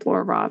to bring up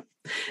Laura Robb,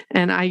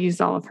 and I use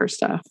all of her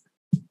stuff.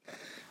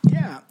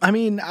 Yeah, I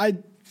mean, I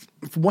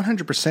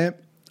 100%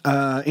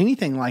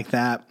 anything like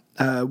that.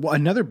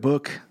 Another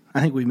book,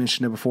 I think we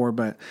mentioned it before,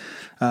 but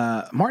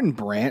Martin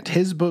Brandt,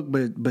 his book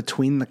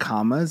Between the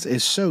Commas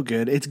is so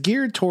good. It's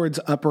geared towards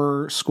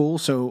upper school,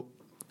 so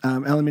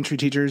elementary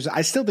teachers.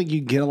 I still think you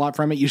get a lot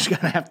from it. You just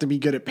gotta have to be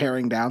good at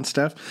paring down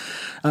stuff,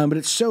 but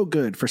it's so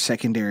good for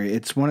secondary.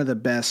 It's one of the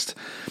best.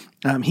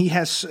 He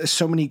has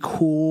so many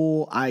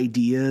cool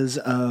ideas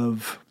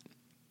of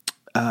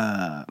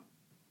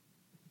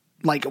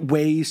like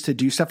ways to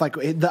do stuff. Like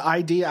the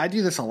idea, I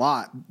do this a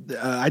lot.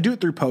 I do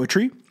it through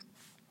poetry,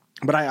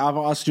 but I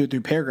also do it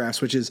through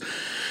paragraphs, which is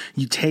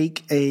you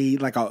take a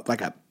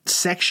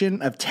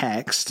section of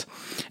text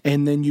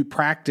and then you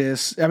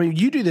practice. I mean,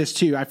 you do this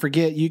too. I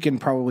forget. You can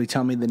probably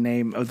tell me the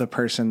name of the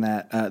person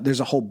that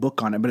there's a whole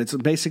book on it, but it's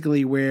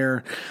basically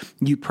where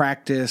you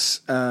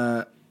practice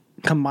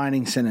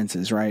combining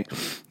sentences, right?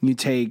 You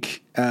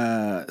take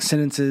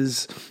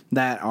sentences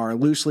that are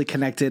loosely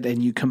connected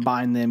and you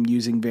combine them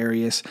using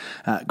various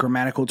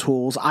grammatical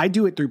tools. I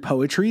do it through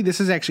poetry. This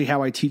is actually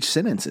how I teach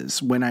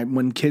sentences.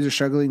 When kids are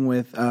struggling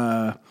with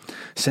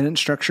sentence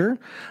structure,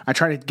 I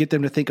try to get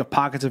them to think of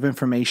pockets of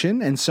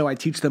information, and so I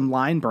teach them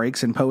line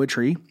breaks in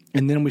poetry,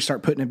 and then we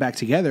start putting it back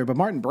together. But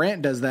Martin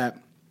Brandt does that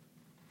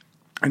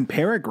in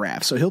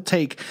paragraphs. So he'll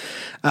take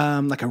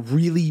like a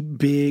really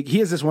big, he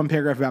has this one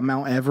paragraph about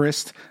Mount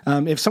Everest.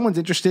 If someone's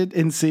interested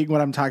in seeing what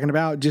I'm talking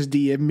about, just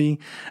DM me.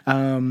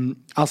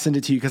 I'll send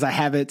it to you because I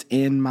have it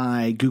in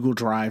my Google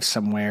Drive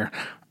somewhere.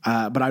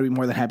 But I'd be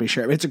more than happy to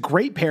share it. It's a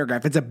great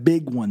paragraph. It's a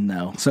big one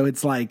though. So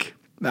it's like,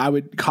 I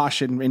would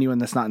caution anyone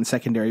that's not in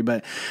secondary,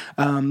 but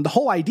the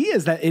whole idea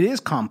is that it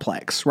is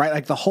complex, right?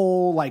 Like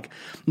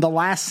the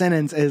last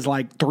sentence is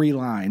like 3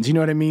 lines. You know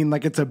what I mean?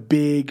 Like it's a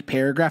big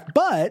paragraph,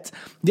 but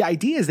the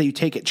idea is that you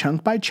take it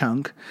chunk by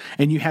chunk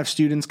and you have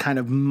students kind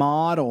of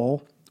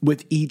model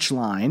with each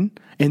line.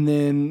 And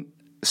then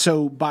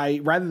so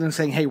rather than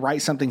saying, hey,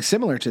 write something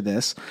similar to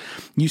this,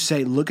 you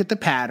say, look at the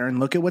pattern,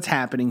 look at what's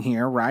happening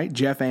here, right?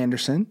 Jeff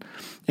Anderson.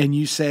 And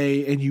you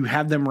say, and you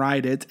have them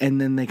write it, and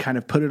then they kind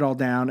of put it all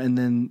down, and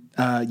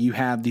then you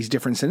have these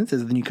different sentences,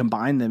 and then you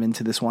combine them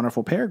into this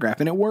wonderful paragraph.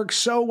 And it works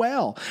so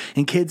well.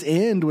 And kids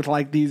end with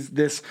like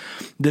this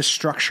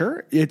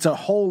structure. It's a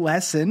whole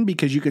lesson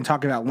because you can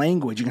talk about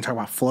language, you can talk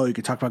about flow, you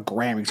can talk about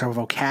grammar, you can talk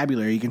about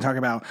vocabulary, you can talk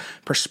about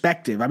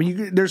perspective. I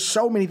mean, there's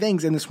so many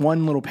things in this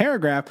one little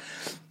paragraph.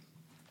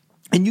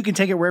 And you can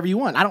take it wherever you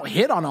want. I don't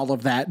hit on all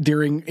of that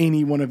during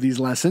any one of these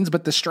lessons,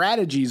 but the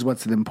strategy is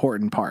what's the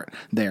important part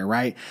there,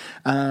 right?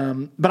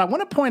 But I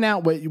want to point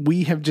out what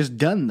we have just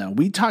done, though.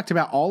 We talked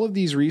about all of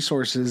these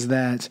resources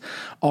that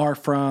are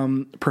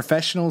from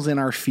professionals in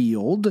our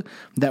field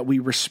that we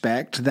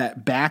respect,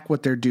 that back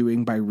what they're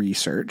doing by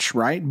research,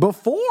 right?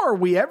 Before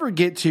we ever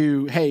get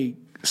to, hey,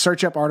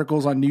 search up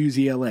articles on News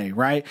ELA,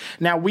 right?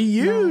 Now we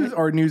use,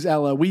 or News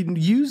Ella, we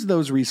use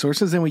those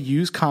resources and we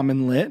use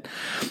Common Lit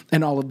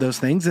and all of those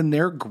things, and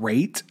they're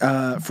great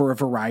for a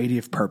variety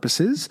of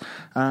purposes.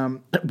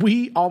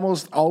 We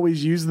almost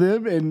always use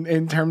them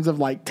in terms of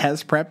like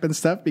test prep and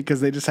stuff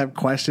because they just have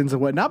questions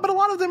and whatnot, but a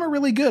lot of them are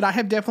really good. I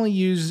have definitely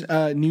used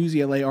News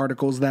ELA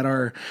articles that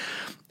are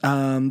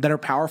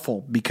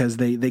powerful because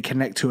they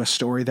connect to a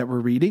story that we're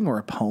reading or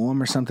a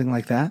poem or something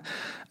like that.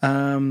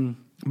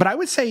 But I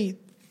would say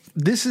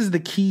this is the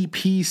key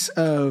piece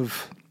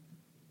of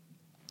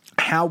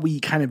how we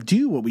kind of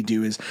do what we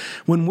do is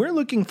when we're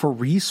looking for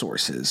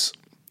resources.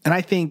 And I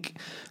think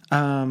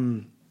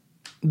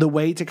the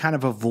way to kind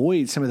of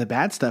avoid some of the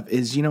bad stuff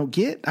is,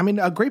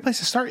 a great place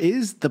to start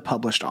is the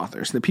published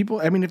authors. The people,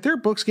 if their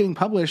book's getting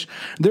published,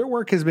 their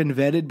work has been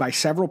vetted by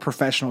several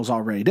professionals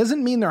already.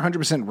 Doesn't mean they're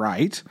 100%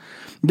 right.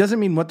 Doesn't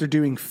mean what they're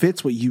doing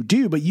fits what you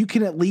do, but you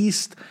can at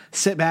least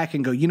sit back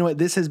and go, you know what,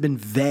 this has been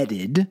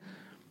vetted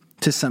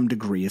to some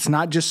degree. It's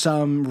not just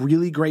some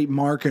really great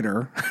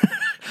marketer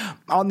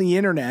on the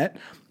internet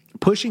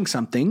pushing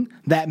something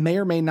that may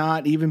or may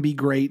not even be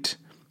great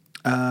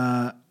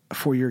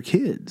for your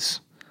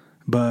kids.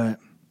 But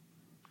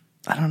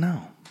I don't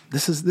know.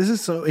 This is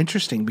so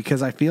interesting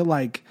because I feel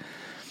like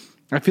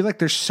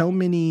there's so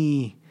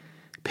many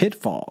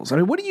pitfalls.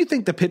 What do you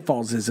think the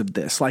pitfalls is of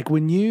this? Like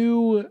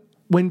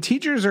when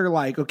teachers are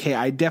like, okay,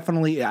 I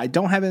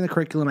don't have it in the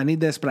curriculum. I need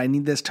this, but I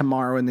need this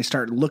tomorrow. And they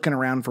start looking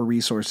around for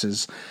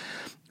resources.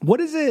 What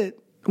are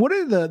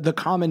the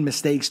common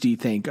mistakes, do you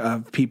think,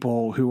 of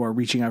people who are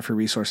reaching out for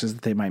resources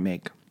that they might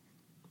make?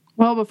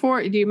 Well,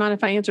 do you mind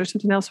if I answer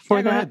something else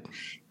before that? Go ahead.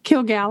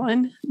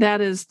 Kilgallen,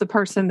 that is the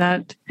person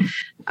that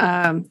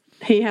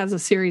he has a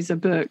series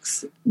of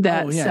books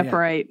that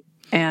separate. Yeah.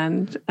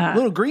 And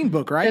little green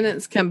book, right? And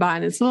it's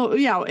combined. It's a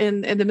little,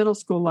 in the middle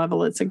school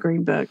level, it's a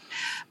green book.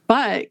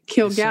 But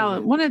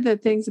Kilgallen, one of the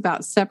things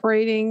about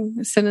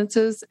separating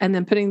sentences and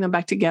then putting them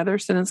back together,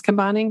 sentence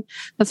combining,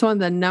 that's one of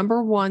the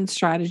number one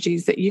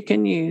strategies that you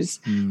can use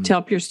to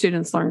help your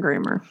students learn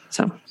grammar.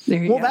 So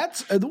there you go. Well,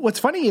 that's what's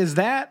funny is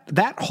that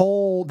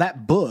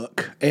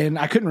book, and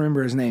I couldn't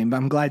remember his name, but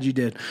I'm glad you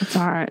did. It's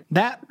all right.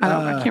 I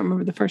can't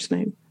remember the first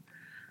name.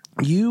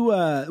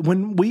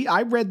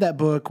 I read that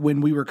book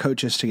when we were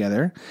coaches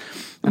together,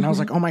 and I was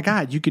like, oh my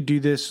God, you could do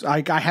this.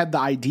 I had the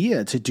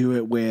idea to do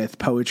it with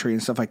poetry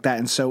and stuff like that.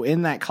 And so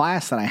in that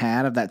class that I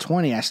had of that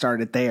 20, I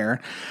started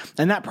there,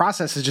 and that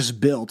process is just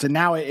built. And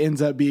now it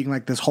ends up being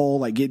like this whole,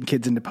 like getting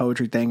kids into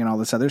poetry thing and all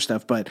this other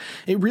stuff. But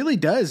it really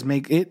does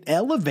it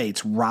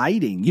elevates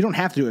writing. You don't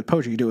have to do it with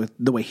poetry. You do it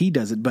the way he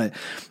does it, but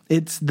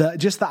it's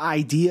just the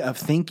idea of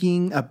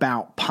thinking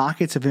about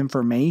pockets of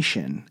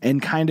information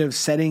and kind of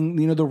setting,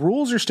 the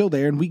rules are still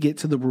there and we get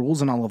to the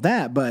rules and all of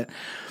that, but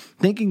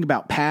thinking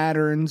about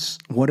patterns,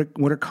 what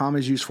are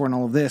commas used for and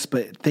all of this,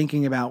 but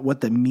thinking about what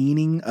the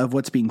meaning of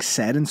what's being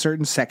said in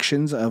certain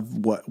sections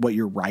of what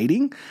you're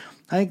writing,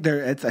 I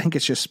think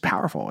it's just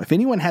powerful. If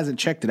anyone hasn't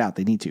checked it out,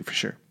 they need to for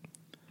sure.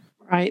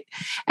 Right.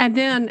 And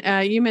then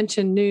you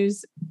mentioned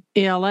News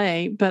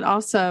ELA, but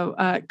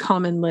also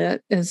Common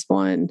Lit is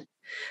one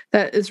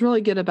that is really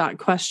good about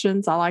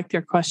questions. I like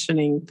their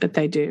questioning that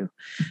they do.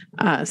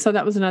 So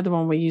that was another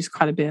one we use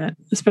quite a bit,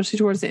 especially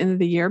towards the end of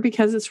the year,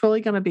 because it's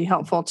really going to be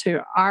helpful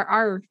to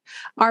our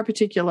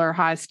particular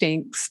high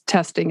stakes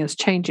testing is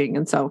changing.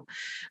 And so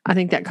I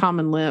think that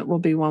Common Lit will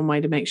be one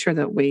way to make sure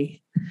that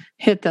we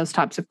hit those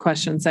types of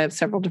questions. They have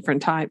several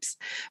different types.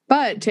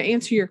 But to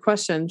answer your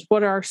questions,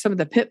 what are some of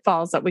the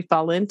pitfalls that we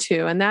fall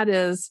into? And that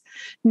is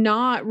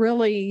not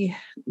really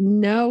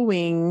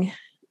knowing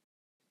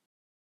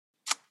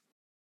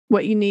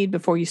what you need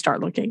before you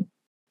start looking.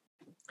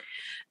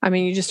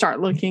 You just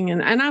start looking,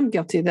 and I'm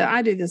guilty of that.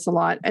 I do this a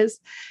lot,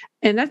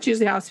 and that's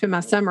usually how I spend my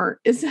summer.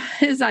 Is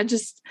I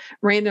just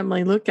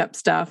randomly look up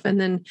stuff, and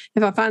then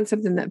if I find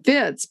something that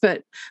fits,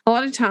 but a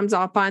lot of times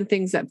I'll find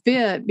things that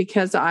fit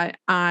because I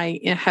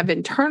have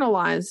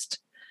internalized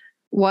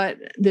what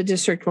the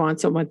district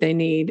wants and what they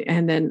need,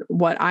 and then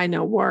what I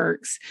know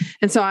works,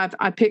 and so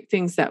I pick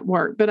things that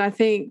work. But I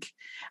think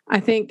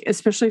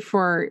especially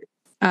for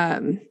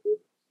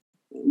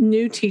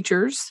new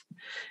teachers,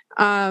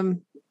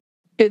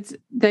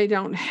 they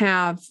don't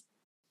have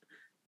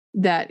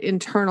that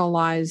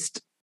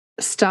internalized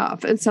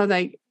stuff, and so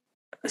they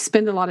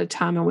spend a lot of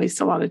time and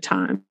waste a lot of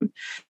time,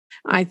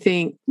 I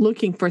think,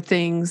 looking for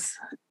things,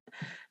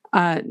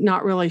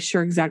 not really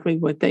sure exactly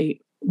what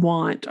they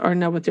want or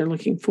know what they're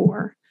looking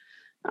for.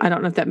 I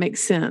don't know if that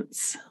makes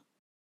sense.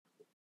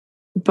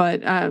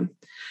 But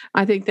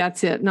I think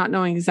that's it, not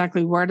knowing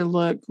exactly where to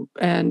look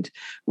and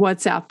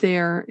what's out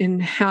there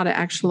and how to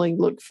actually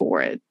look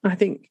for it, I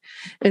think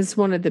is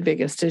one of the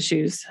biggest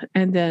issues.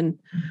 And then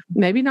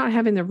maybe not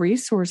having the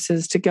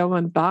resources to go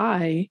and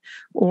buy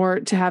or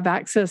to have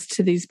access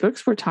to these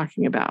books we're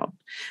talking about.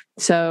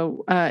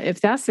 So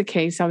if that's the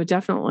case, I would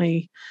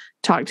definitely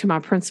talk to my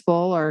principal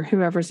or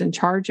whoever's in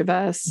charge of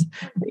us,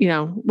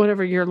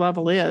 whatever your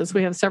level is.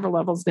 We have several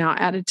levels now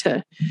added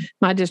to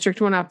my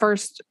district. When I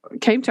first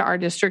came to our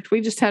district,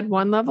 we just had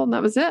one level and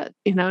that was it.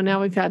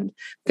 Now we've got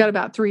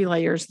about 3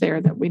 layers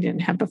there that we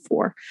didn't have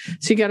before.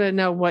 So you got to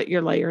know what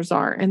your layers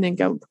are and then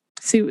go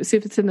see if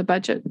it's in the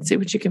budget, see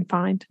what you can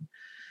find.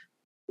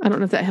 I don't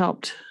know if that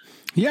helped.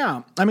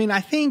 Yeah.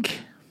 I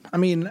think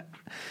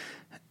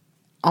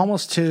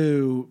almost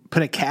to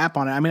put a cap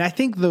on it, I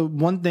think the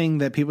one thing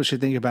that people should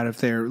think about if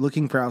they're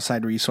looking for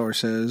outside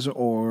resources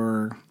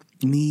or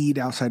need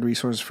outside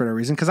resources for no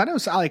reason, because I know,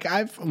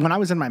 when I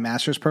was in my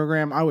master's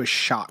program, I was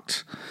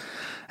shocked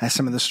at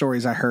some of the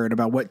stories I heard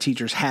about what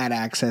teachers had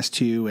access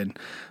to and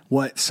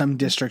what some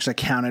districts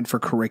accounted for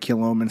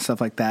curriculum and stuff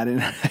like that.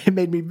 And it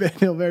made me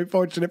feel very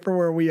fortunate for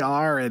where we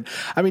are. And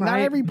not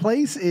every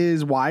place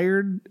is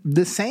wired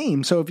the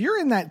same. So if you're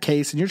in that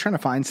case and you're trying to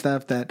find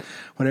stuff that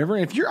whatever,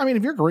 if your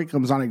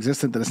curriculum is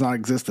non-existent, then it's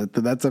non-existent,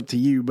 then that's up to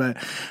you. But,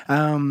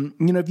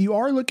 if you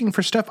are looking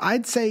for stuff,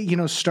 I'd say,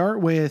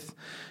 start with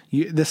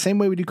the same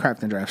way we do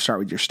craft and draft. Start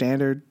with your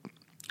standard.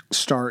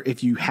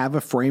 If you have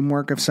a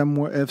framework of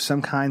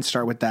some kind,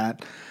 start with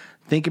that.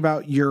 Think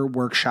about your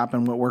workshop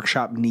and what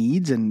workshop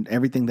needs and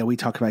everything that we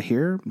talk about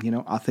here,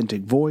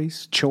 authentic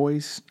voice,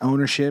 choice,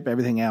 ownership,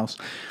 everything else.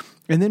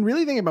 And then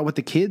really think about what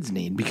the kids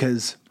need,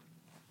 because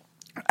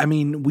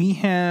we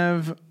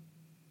have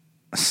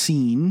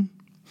seen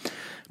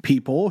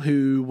people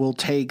who will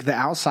take the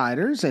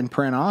Outsiders and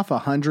print off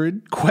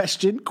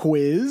 100-question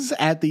quiz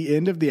at the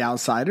end of the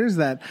Outsiders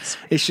that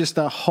it's just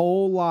a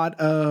whole lot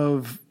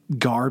of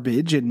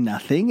garbage and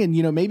nothing. And,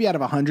 maybe out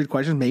of 100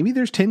 questions, maybe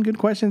there's 10 good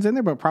questions in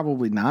there, but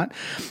probably not,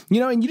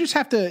 and you just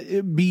have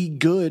to be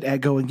good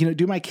at going,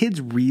 do my kids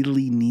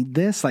really need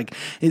this? Like,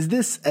 is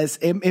this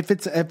if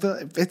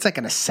it's like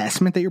an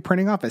assessment that you're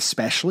printing off,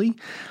 especially,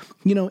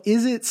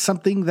 is it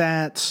something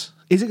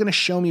is it going to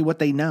show me what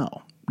they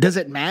know? Does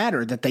it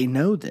matter that they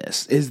know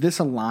this? Is this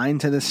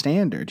aligned to the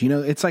standard?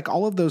 It's like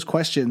all of those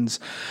questions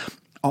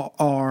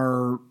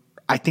are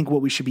I think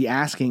what we should be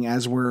asking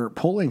as we're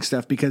pulling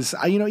stuff, because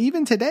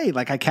even today,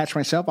 like I catch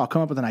myself, I'll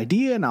come up with an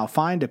idea and I'll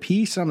find a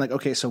piece and I'm like,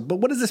 okay, but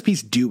what is this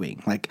piece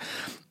doing? Like,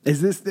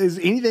 is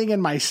anything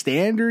in my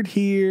standard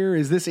here?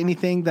 Is this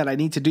anything that I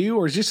need to do?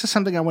 Or is this just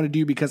something I want to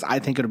do because I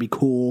think it'll be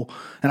cool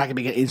and I can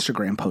make an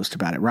Instagram post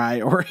about it,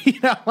 right? Or,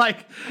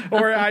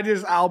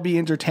 I'll be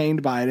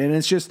entertained by it. And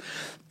it's just,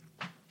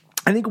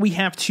 I think we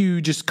have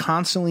to just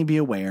constantly be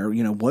aware,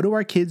 what do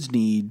our kids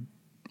need?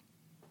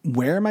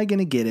 Where am I going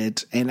to get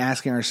it? And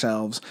asking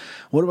ourselves,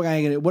 what am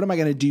I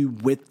going to do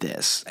with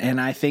this?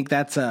 And I think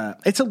it's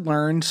a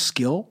learned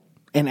skill.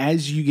 And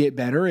as you get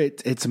better,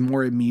 it's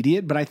more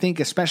immediate. But I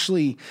think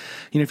especially,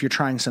 if you're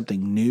trying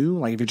something new,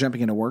 like if you're jumping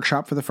into a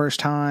workshop for the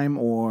first time,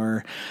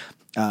 or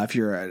if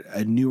you're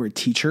a newer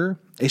teacher,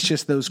 it's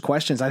just those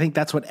questions. I think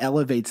that's what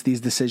elevates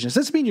these decisions.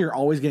 Doesn't mean you're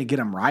always going to get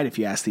them right if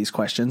you ask these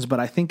questions, but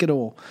I think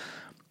it'll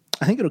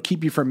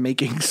keep you from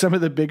making some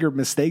of the bigger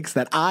mistakes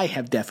that I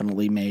have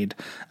definitely made,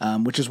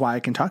 which is why I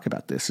can talk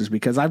about this, is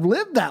because I've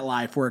lived that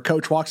life where a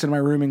coach walks in my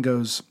room and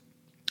goes,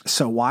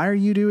 "So why are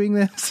you doing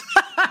this?"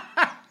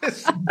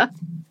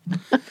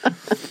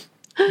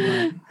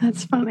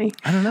 That's funny.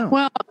 I don't know.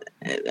 Well,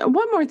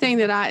 one more thing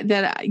that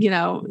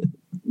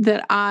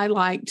I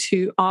like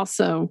to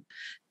also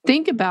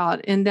think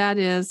about, and that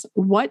is,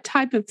 what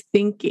type of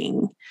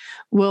thinking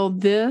will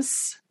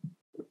this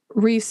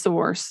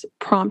resource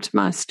prompt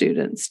my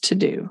students to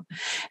do?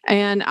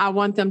 And I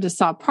want them to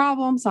solve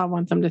problems. I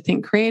want them to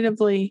think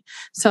creatively.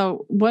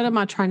 So what am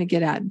I trying to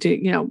get at?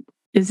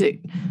 Is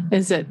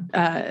it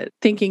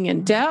thinking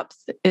in depth?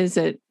 Is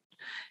it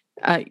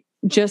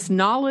just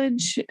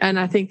knowledge? And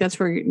I think that's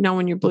where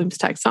knowing your Bloom's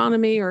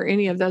taxonomy or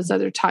any of those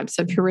other types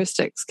of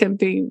heuristics can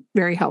be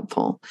very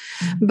helpful.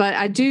 But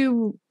I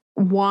do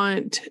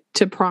want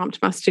to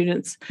prompt my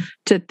students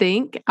to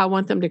think. I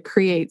want them to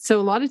create. So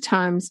a lot of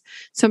times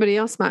somebody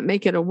else might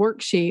make it a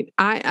worksheet.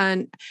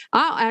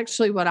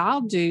 What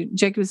I'll do,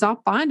 Jacob, is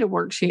I'll find a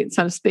worksheet,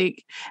 so to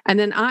speak, and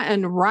then I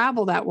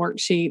unravel that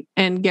worksheet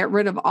and get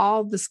rid of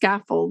all the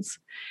scaffolds.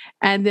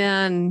 And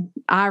then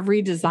I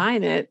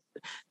redesign it,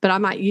 but I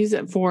might use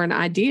it for an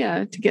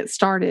idea to get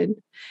started.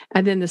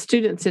 And then the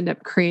students end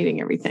up creating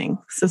everything.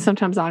 So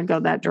sometimes I'll go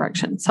that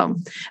direction. So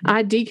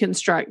I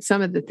deconstruct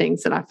some of the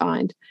things that I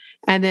find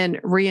and then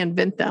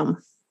reinvent them,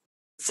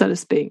 so to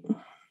speak.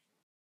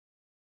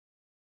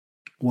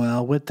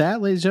 Well, with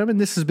that, ladies and gentlemen,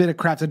 this has been a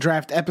Craft and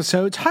Draft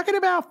episode talking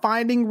about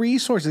finding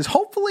resources.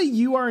 Hopefully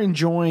you are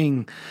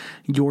enjoying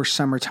your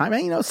summertime.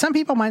 And, some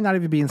people might not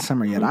even be in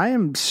summer yet. I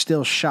am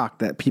still shocked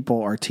that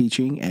people are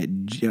teaching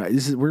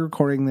we're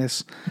recording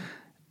this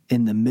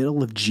in the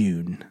middle of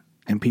June.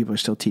 and people are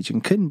still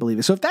teaching. Couldn't believe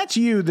it. So if that's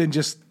you, then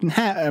just,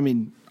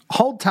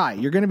 hold tight.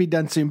 You're going to be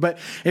done soon. But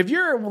if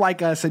you're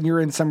like us and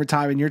you're in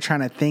summertime and you're trying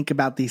to think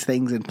about these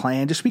things and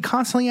plan, just be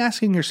constantly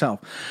asking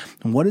yourself,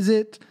 what is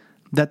it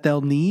that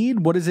they'll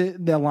need? What is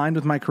it that aligned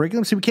with my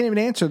curriculum? See, we can't even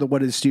answer the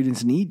what do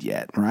students need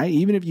yet, right?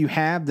 Even if you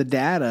have the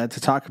data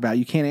to talk about,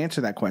 you can't answer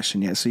that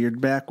question yet. So you're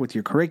back with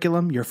your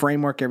curriculum, your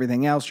framework,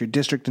 everything else, your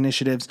district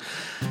initiatives.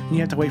 And you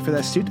have to wait for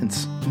that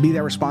students. Be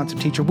that responsive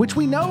teacher, which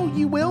we know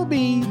you will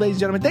be, ladies and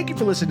gentlemen. Thank you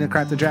for listening to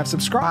Craft the Draft.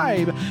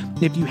 Subscribe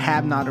if you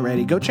have not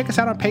already. Go check us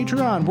out on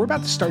Patreon. We're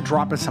about to start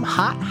dropping some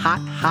hot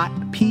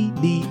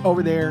PD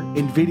over there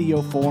in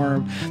video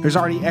form. There's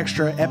already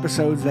extra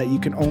episodes that you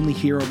can only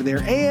hear over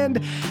there, and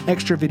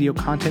extra video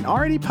content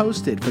already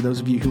posted for those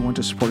of you who want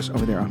to support us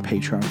over there on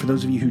Patreon. For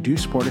those of you who do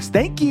support us,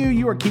 thank you.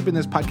 You are keeping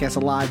this podcast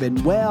alive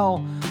and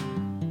well.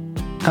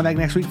 Come back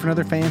next week for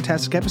another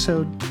fantastic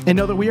episode, and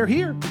know that we are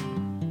here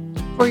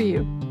for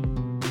you.